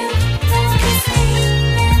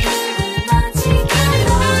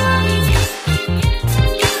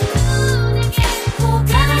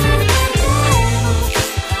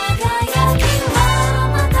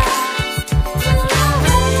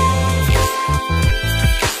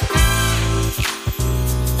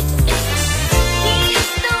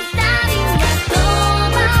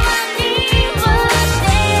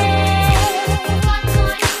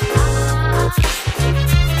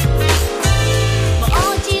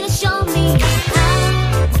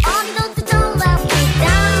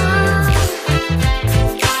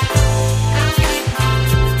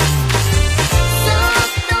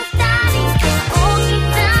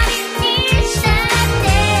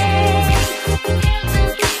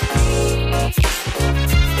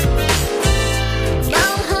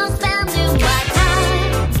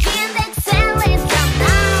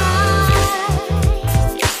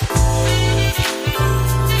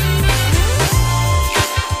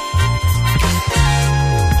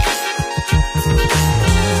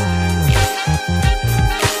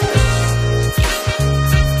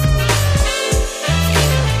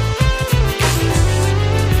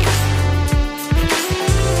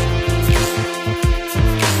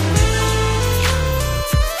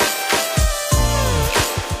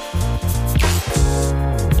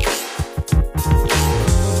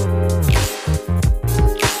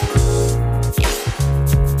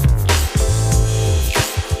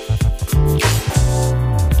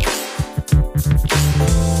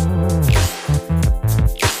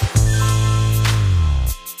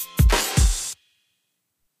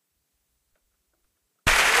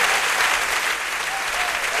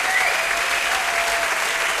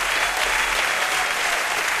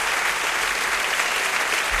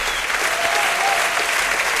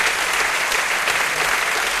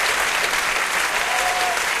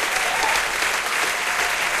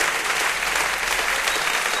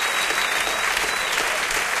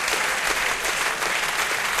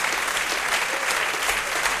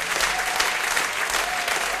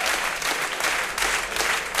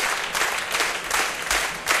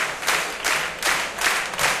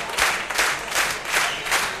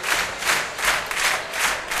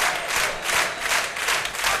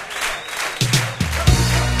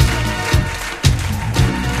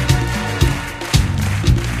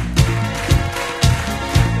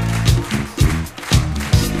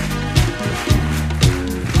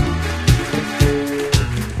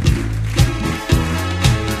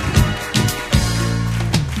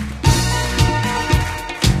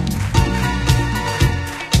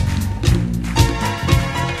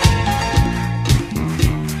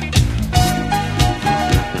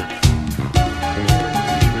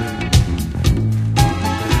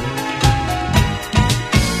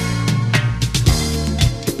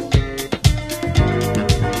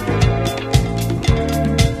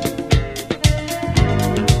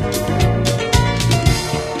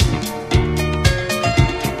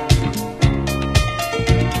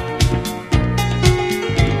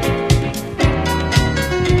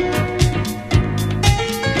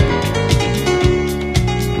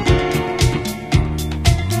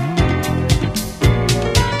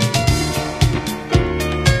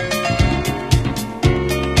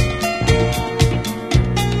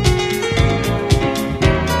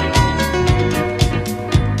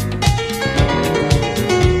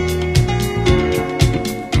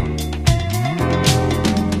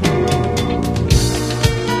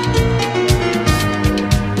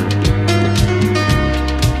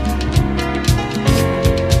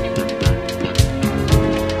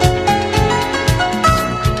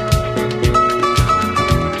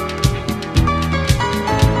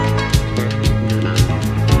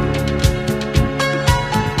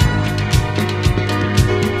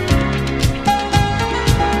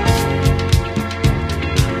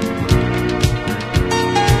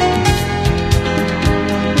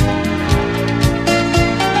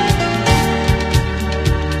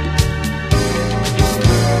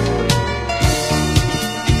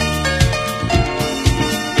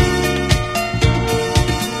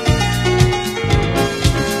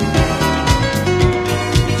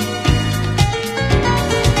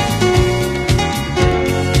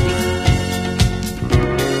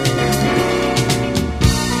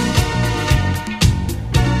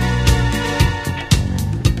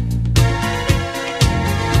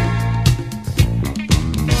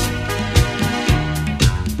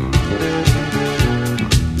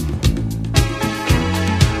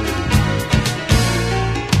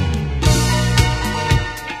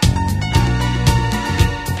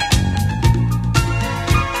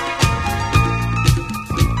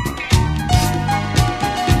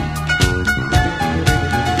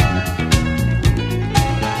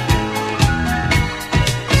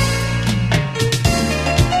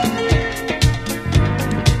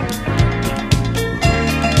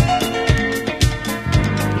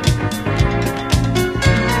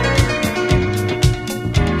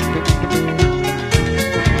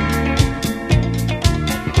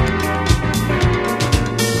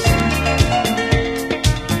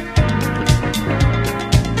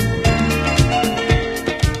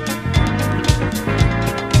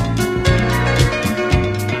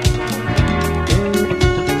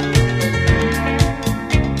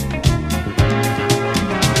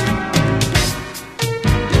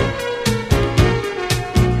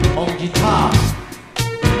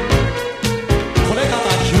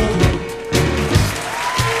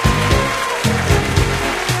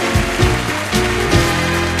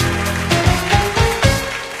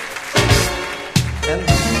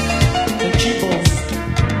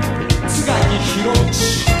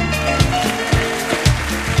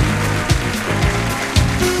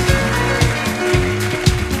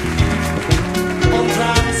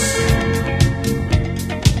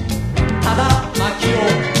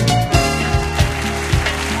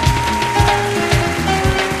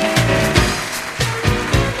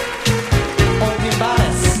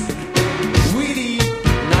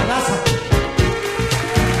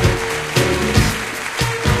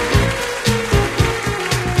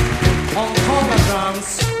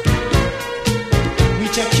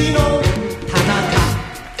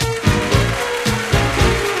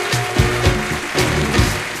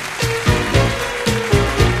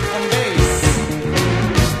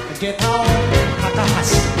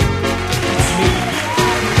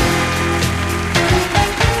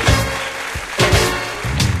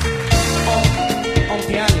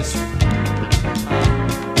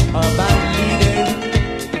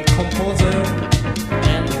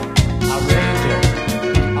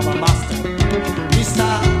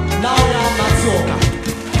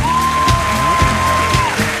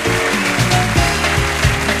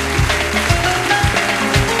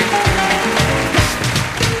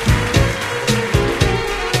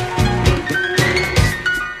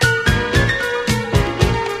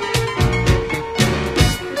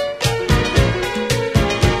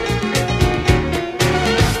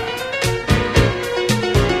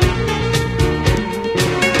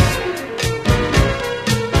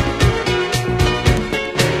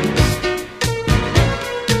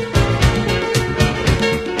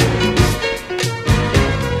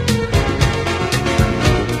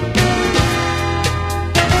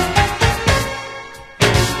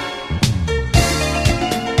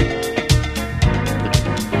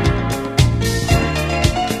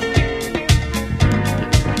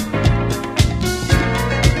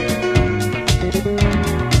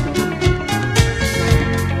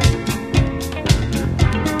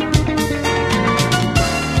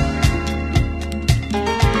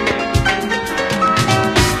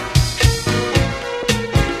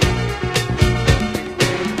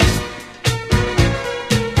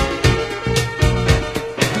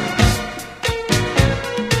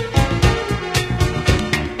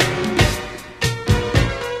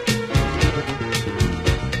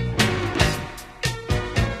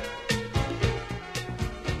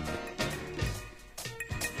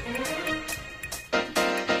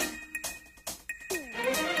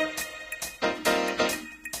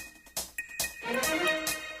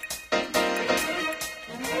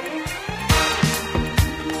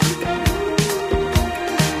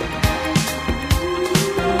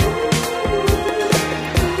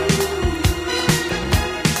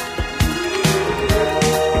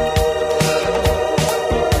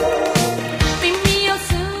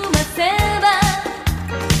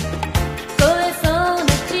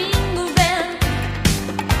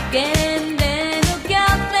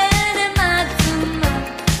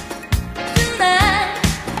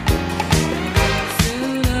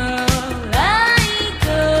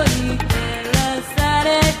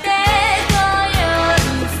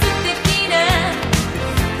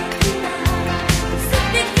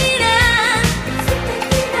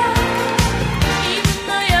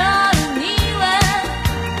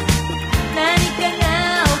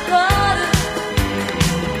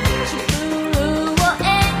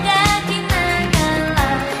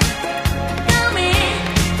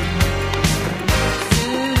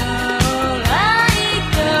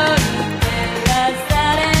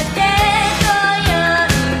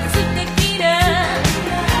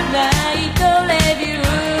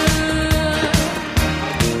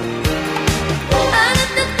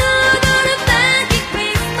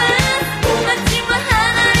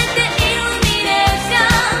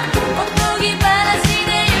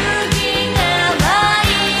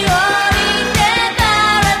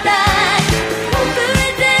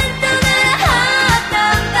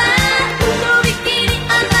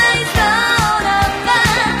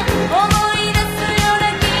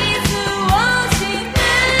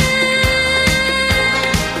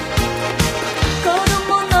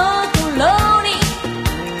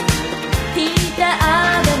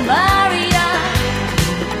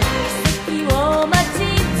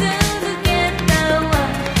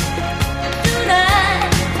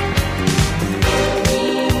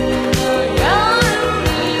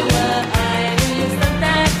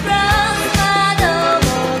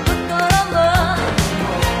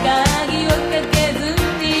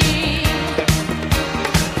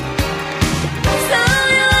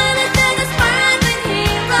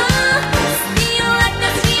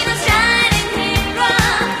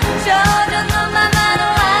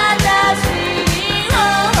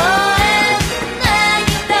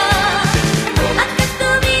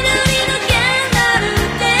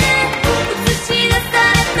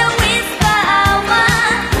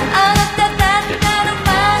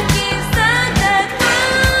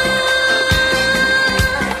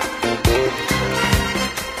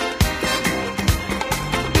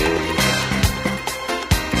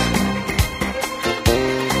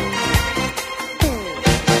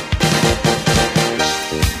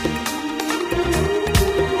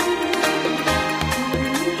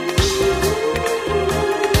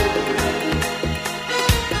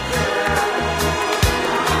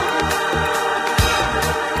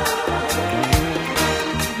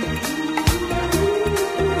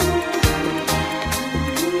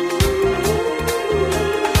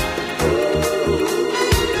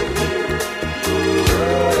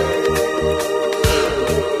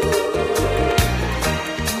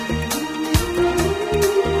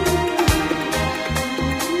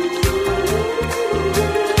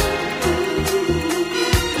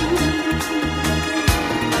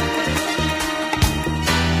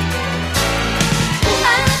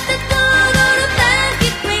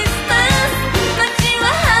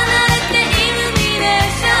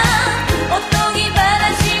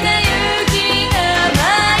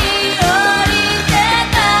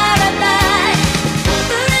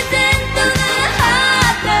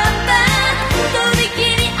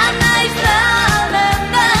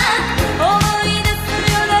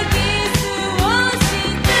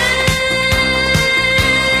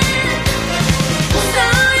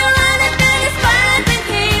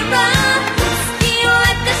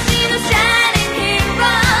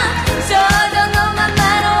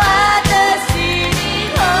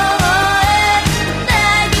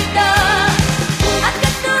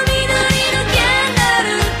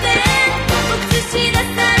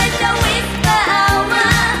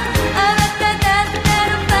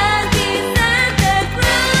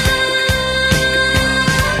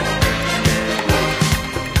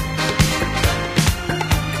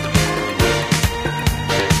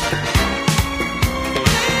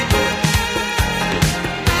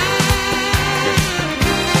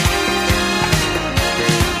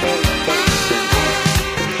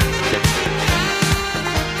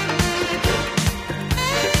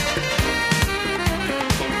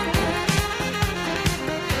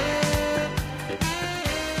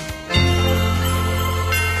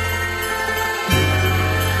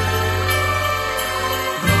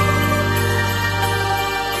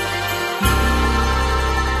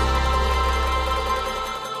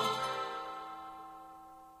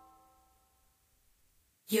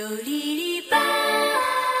よりりば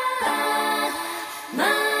迷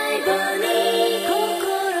子に心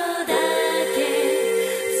だけ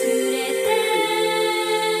連れて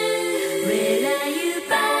Where are you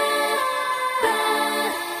by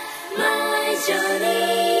my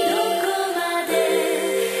journey どこまで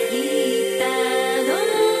行ったの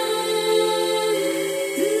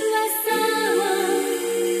噂を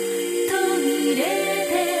途切れ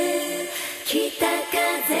て北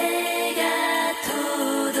風が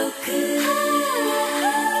届く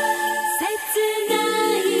切な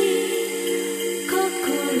い心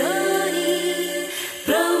に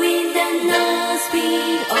Blowing the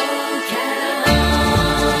nose-beat of carol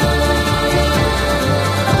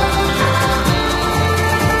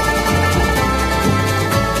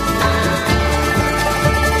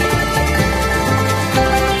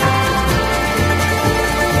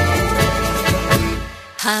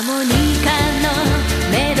ハモニカの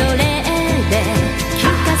メドレーで聴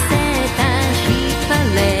かせたヒッパ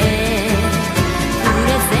レプレ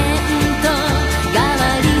ゼント代わ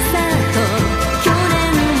りさと去年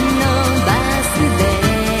のバースデ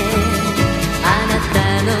ーあなた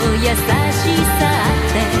の優しさ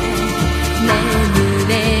ってね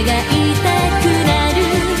胸が痛くなる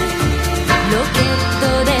ロケット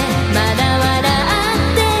でまだ笑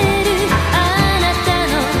ってるあなた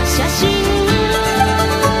の写真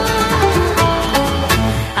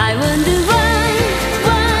I wonder why,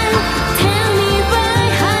 tell me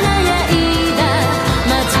why 華やいだ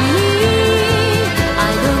街に I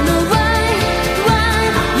don't know why,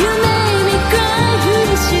 you made me cry 降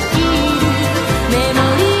りしきるメモ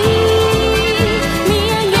リー見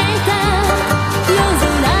上げた夜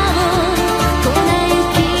空を粉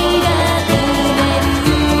雪が埋める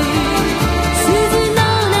鈴の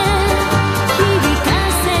音響か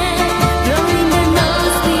せ Blowing the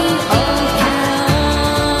nose-beat of carol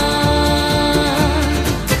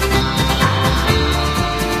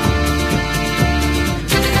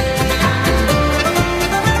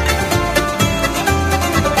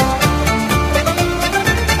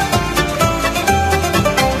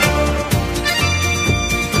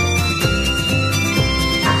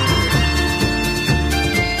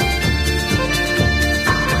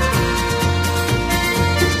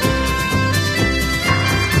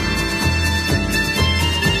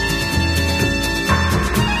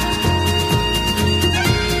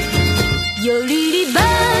よりりば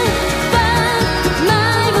迷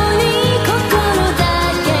子に心だ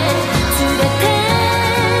け連れて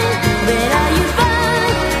Where are you by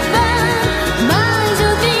my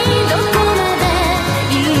journey どこまで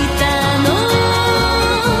行ったの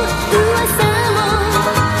噂も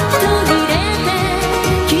途切れて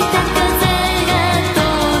北風が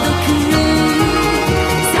届く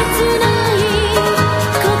切ない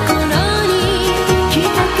心に北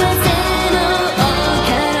風の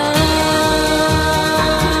キャロ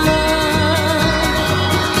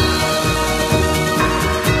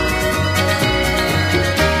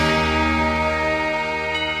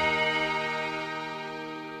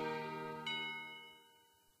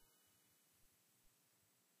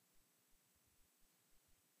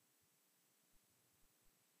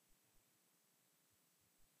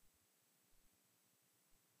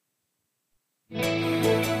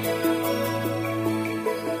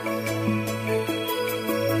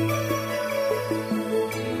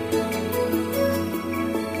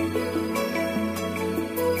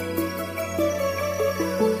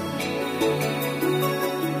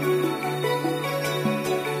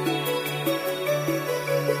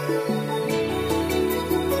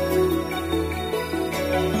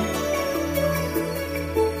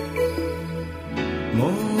も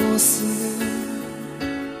うすぐ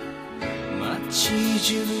街中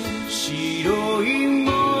白い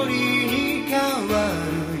森に変わ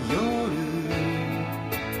る夜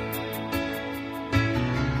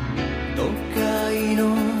都会の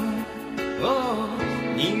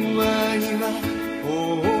庭には大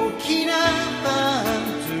きなパン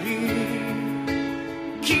ツリー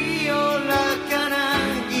清らかな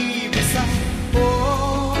指さ思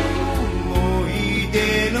い出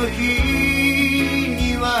の日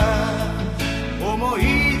思い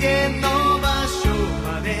出の場所ま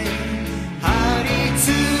で張り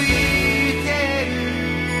付いてる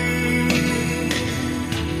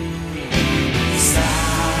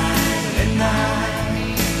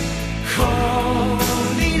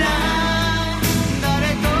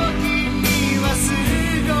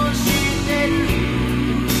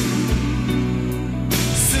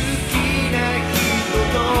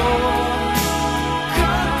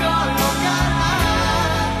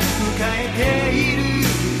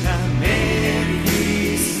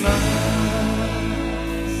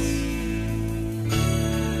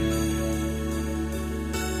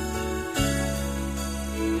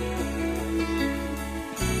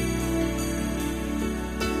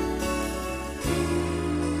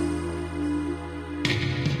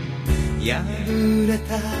破れ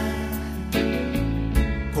た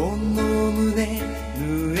この胸縫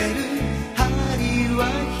える針は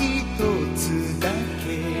一つだけ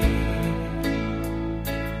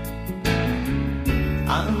あ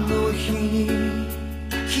の日に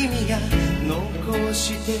君が残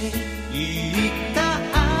していった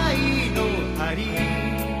愛の針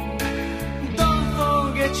Don't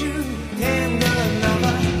forget you 変な名は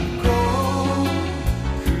コン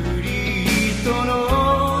クリートの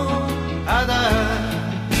肌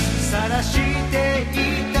晒してい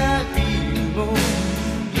たビルも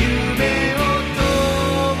夢を灯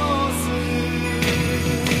す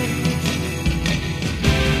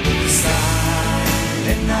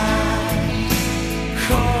Silent night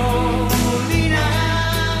氷な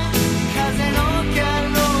風のキャロ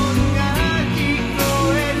ルが聞こ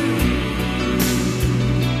える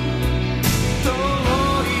遠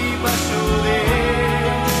い場所で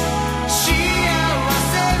幸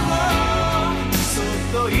せをそっ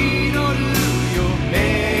と祈るよメ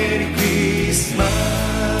リークリスマ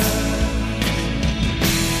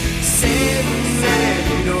スセブンレ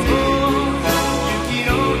イの雪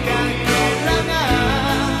のかけらが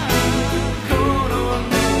この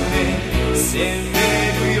胸責め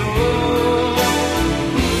るよ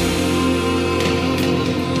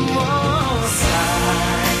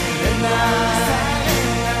Silent night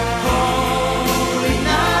Holy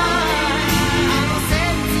night あの切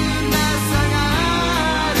なさが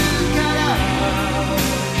あるから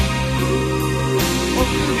臆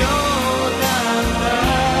病なんだ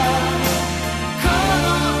こ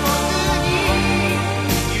の僕に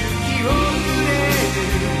雪をくれる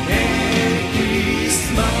メリークリス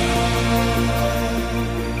マス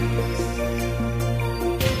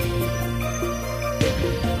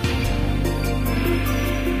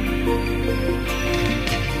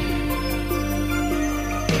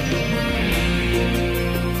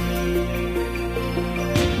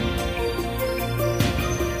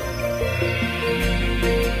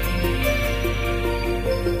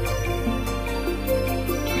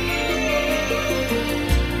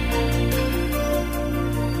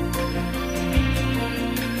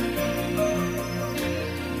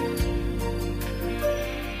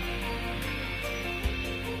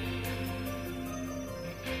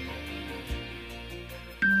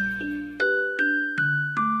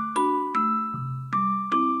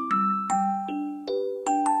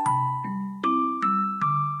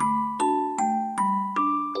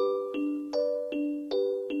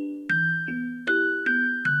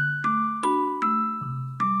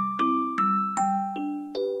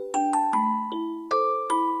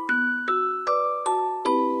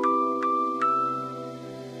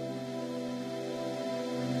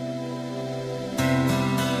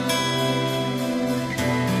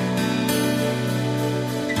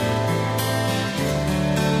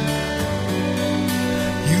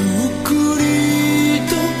ゆっくり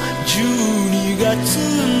と12月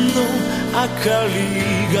の明かり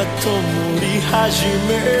が灯り始め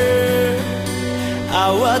慌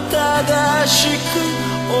ただしく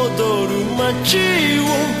踊る街を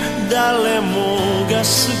誰もが好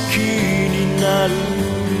きになる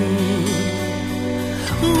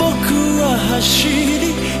僕は走り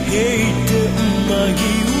閉店間際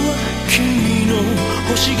君の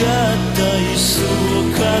欲しがった椅子を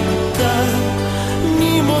買った荷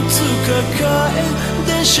物抱え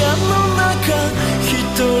電車の中一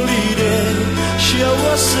人で幸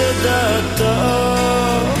せだった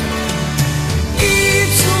い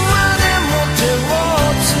つまでも手を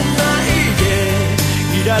つないで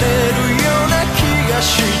いられるような気がし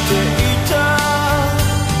ていた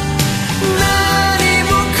何も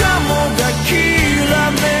かもがきら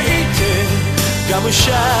めいてがむし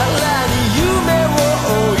ゃらに夢を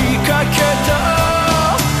追いかけた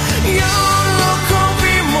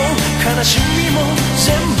悲しみも全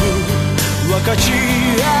部分かち合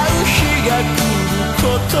う日が来るこ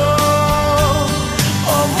と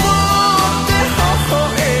思って微笑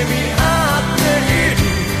み合っている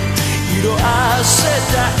色あせ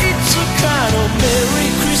たいつかのメリ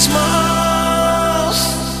ークリスマス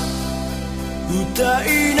歌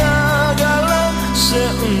いながら線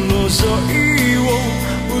路沿いを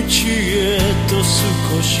家へと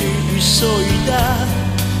少し急いだ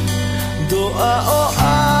ドアを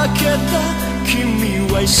開けた君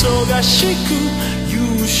は忙しく夕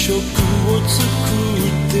食を作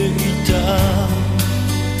っていた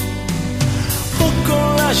誇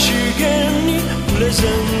らしげにプレゼン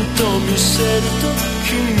ト見せると君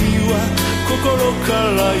は心か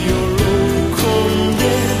ら喜んで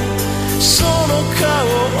その顔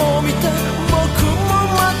を見た僕も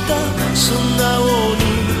また素直に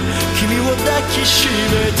君を抱きし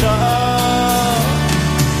めた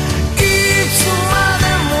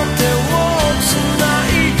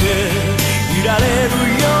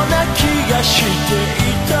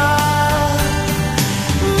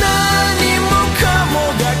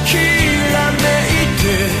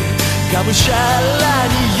がむしゃら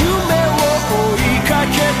に夢を追いか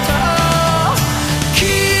けた君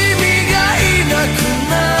がいなく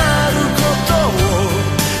なることを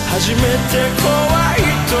初めて怖い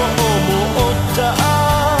と思った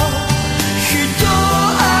人を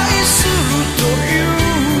愛するとい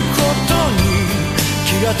うことに気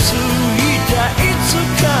がついたいつ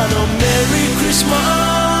かのメリークリスマス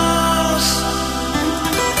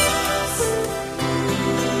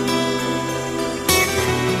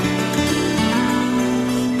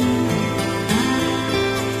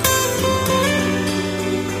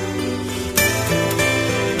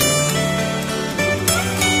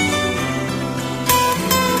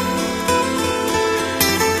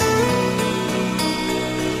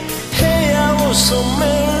染め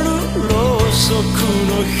るろうそく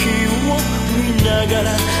の火を見ながら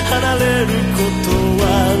離れることは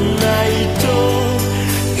ないと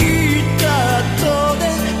言った後で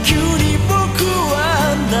急に僕は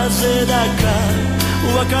なぜだか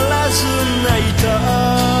わからず泣いた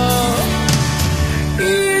い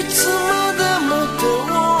つまでも手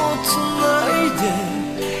をつない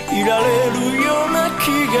でいられるような気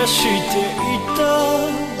がしていた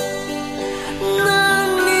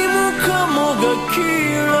カモがき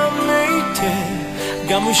らめいて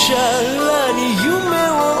がむしゃらに夢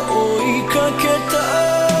を追いかけた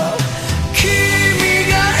君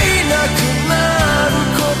がいなくなる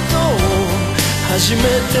ことを初め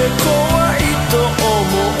て怖いと思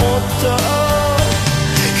った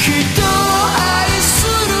人を愛す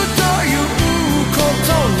るということ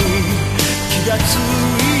に気がつ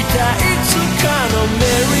いたいつかのメ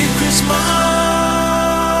リークリスマス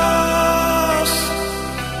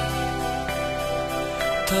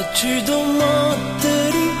立ち止まって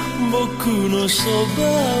る僕のそば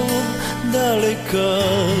を誰か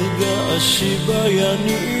が足早に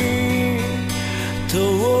通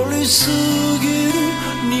り過ぎる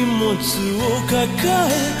荷物を抱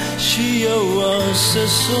え幸せ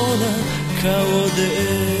そうな顔で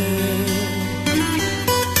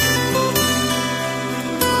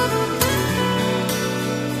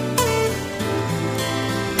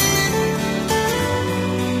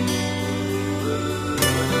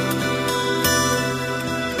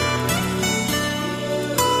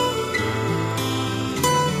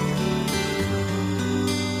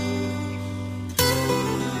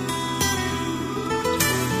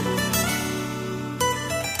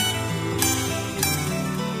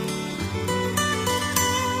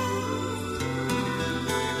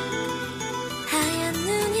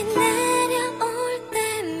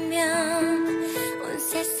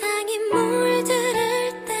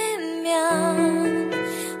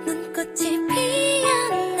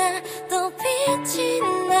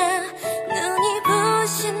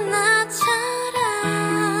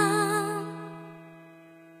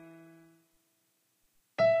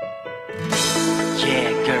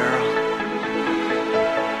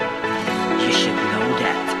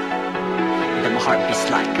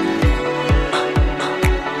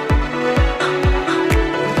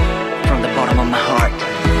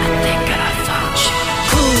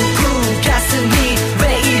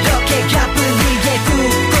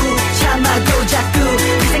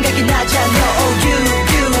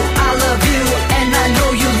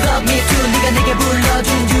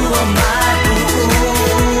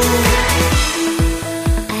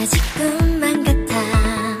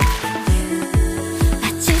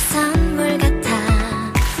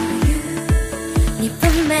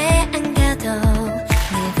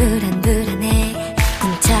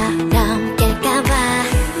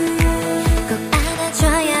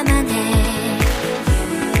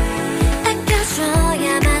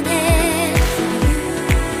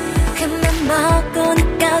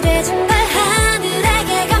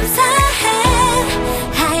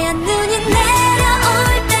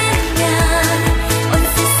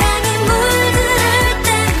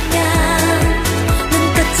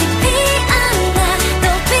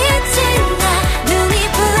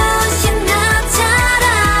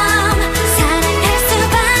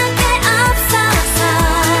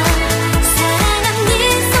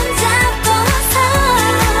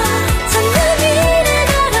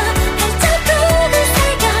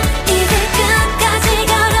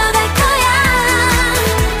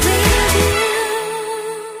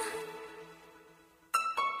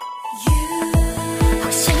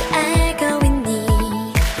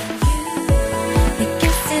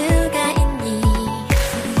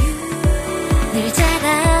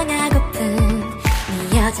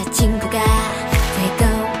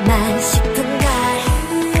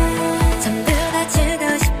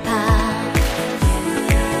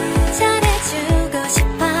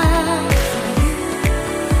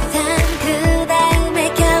난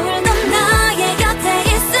그다음에 겨울 넘나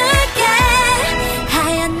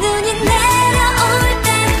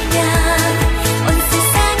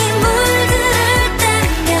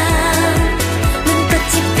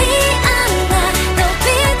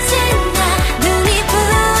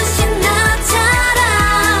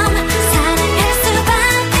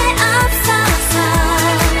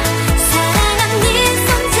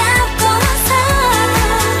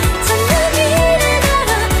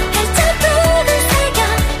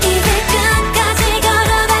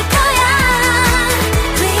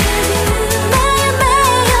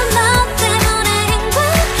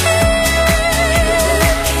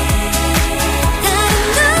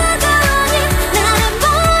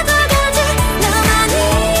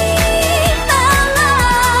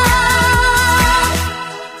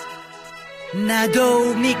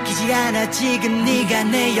지금 네가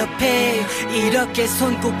내 옆에 이렇게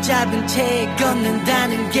손 꼭 잡은 채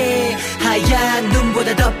걷는다는 게 하얀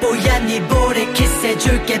눈보다 더 뽀얀 네 볼에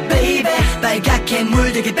키스해줄게 baby 빨갛게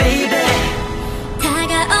물들게 baby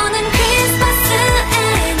다가오는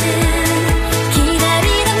크리스마스에는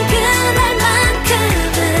기다리던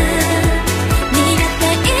그날만큼은 네 곁에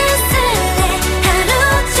있을래 하루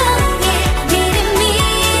종일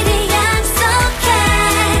미리미리 약속해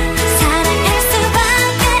사랑할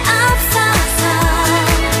수밖에 없어서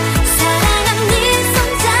사랑한 네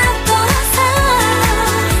손잡고서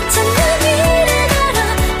첫눈 위를 걸어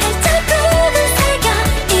발자국을 새겨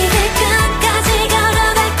이 길 끝까지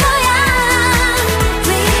걸어갈 거야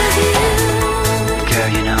With you Girl,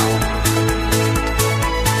 you know,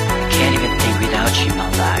 can't even think without you in my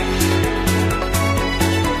life.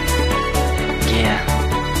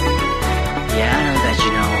 Yeah, I know that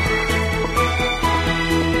you know.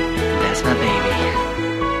 That's my baby.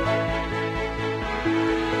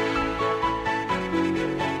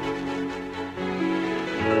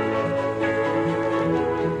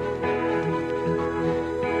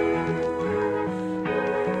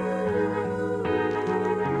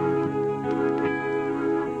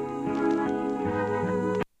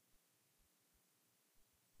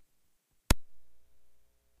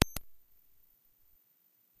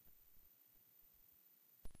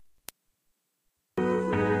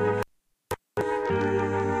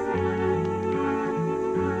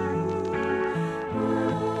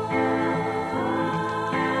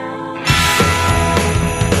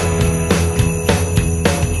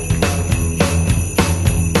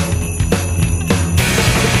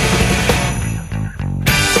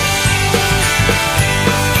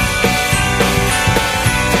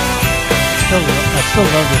 I still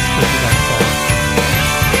love this Disney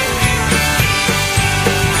song.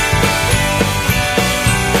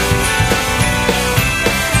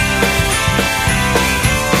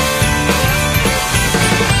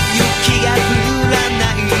雪が降らな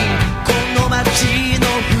いこの街の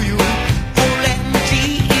冬オレンジ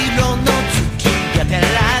色の月が照ら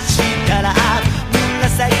したら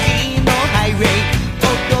紫のハイウェイ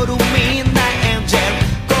踊るみんなエンジェル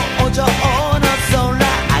工場の空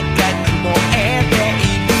赤く燃えてい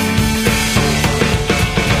る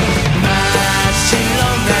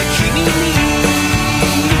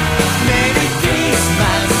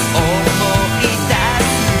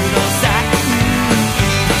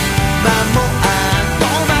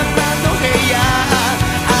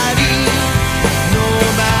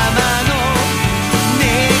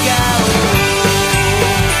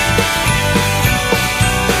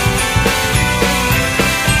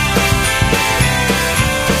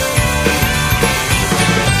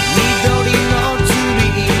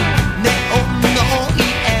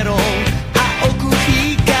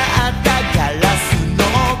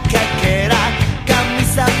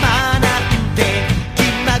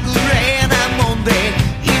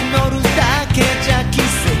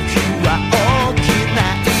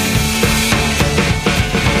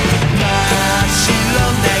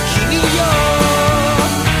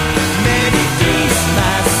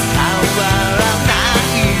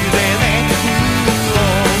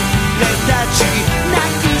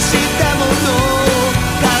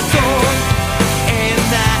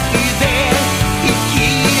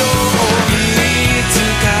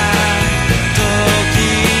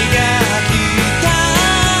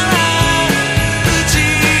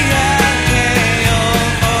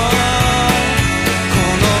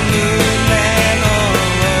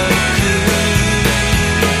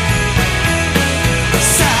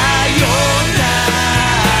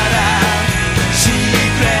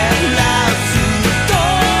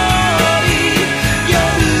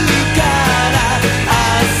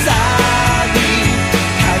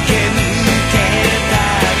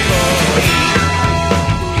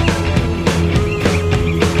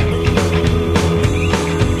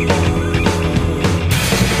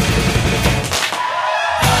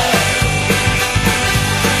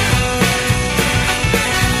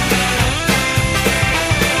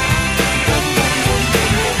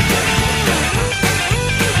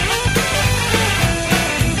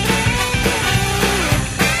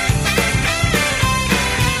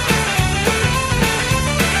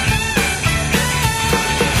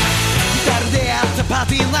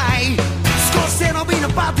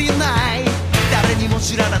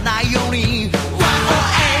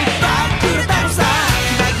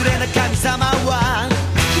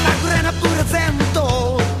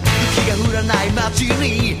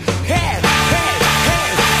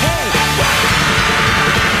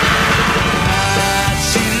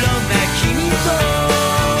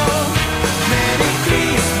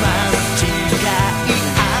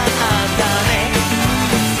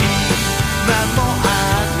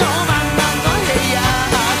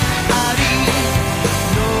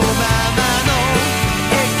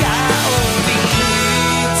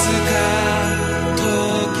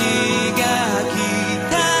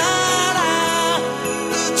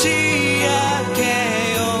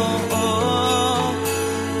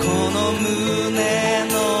胸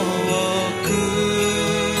の奥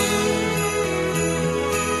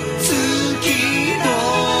月の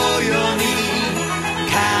夜に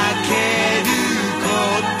かけるこ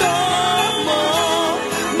とも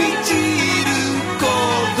満ちるこ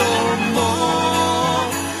とも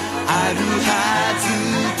あるはず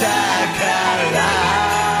だから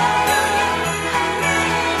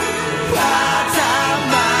わざ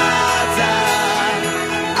わざ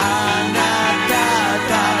あなた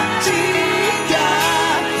たちが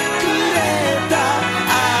くれた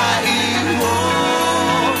愛を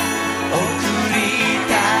送り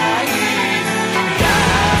たいんだ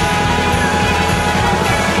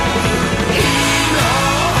祈っ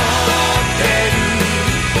てる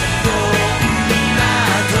どんな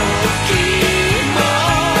時も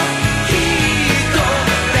きっと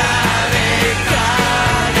誰か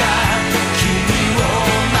が君を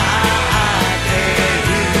待ってる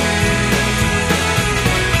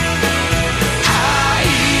愛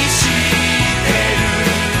してる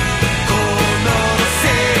この世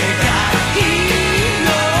界の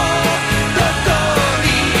どこに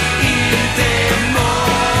いても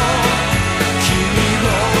君を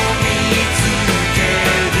見つけ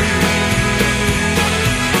る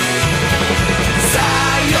さ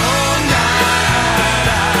よなら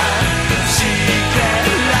して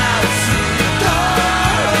ラストー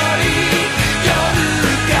リー夜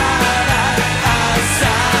から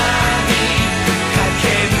朝に駆け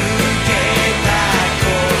抜けた恋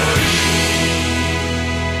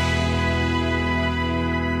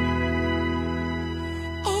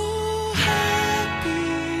Oh happy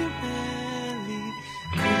merry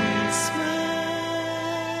Christmas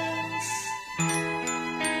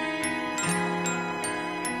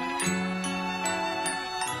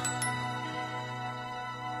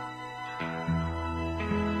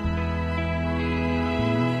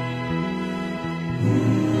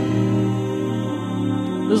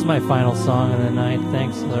This is my final song of the night.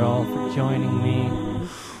 Thanks to all for joining me.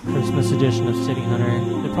 Christmas edition of City Hunter.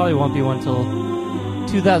 There probably won't be one till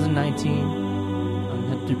 2019. I'm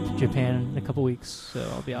headed to Japan in a couple weeks, so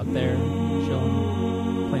I'll be out there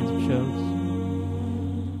chilling, playing some shows.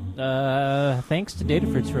 Thanks to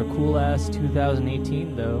Datafritz for a cool ass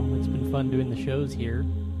 2018, though. It's been fun doing the shows here.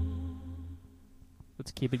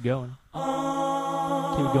 Let's keep it going.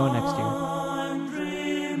 Keep it going next year.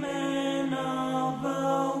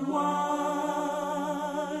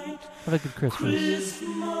 Have a good Christmas.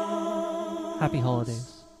 Happy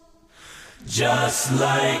holidays. Just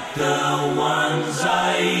like the ones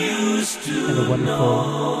I used to And a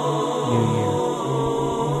wonderful new year.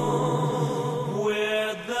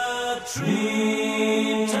 where the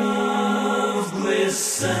treetops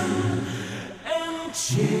glisten and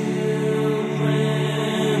children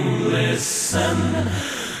listen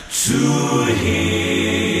to hear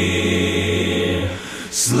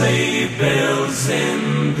sleigh bells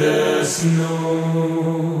in the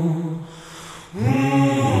snow.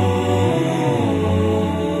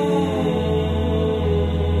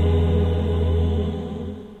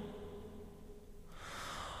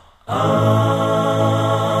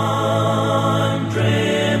 I'm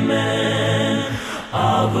dreaming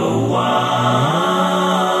of a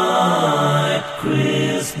white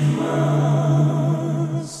Christmas.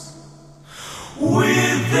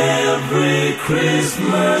 With every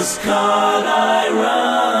Christmas card I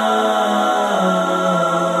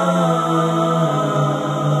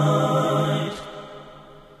write,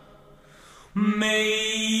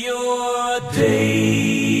 may your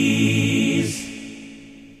days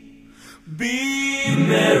be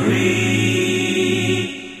merry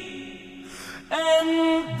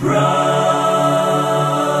and bright,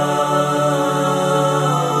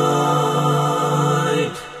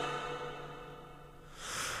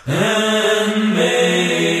 and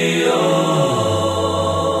may all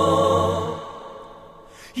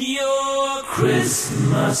your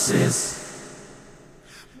Christmases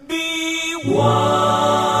be white.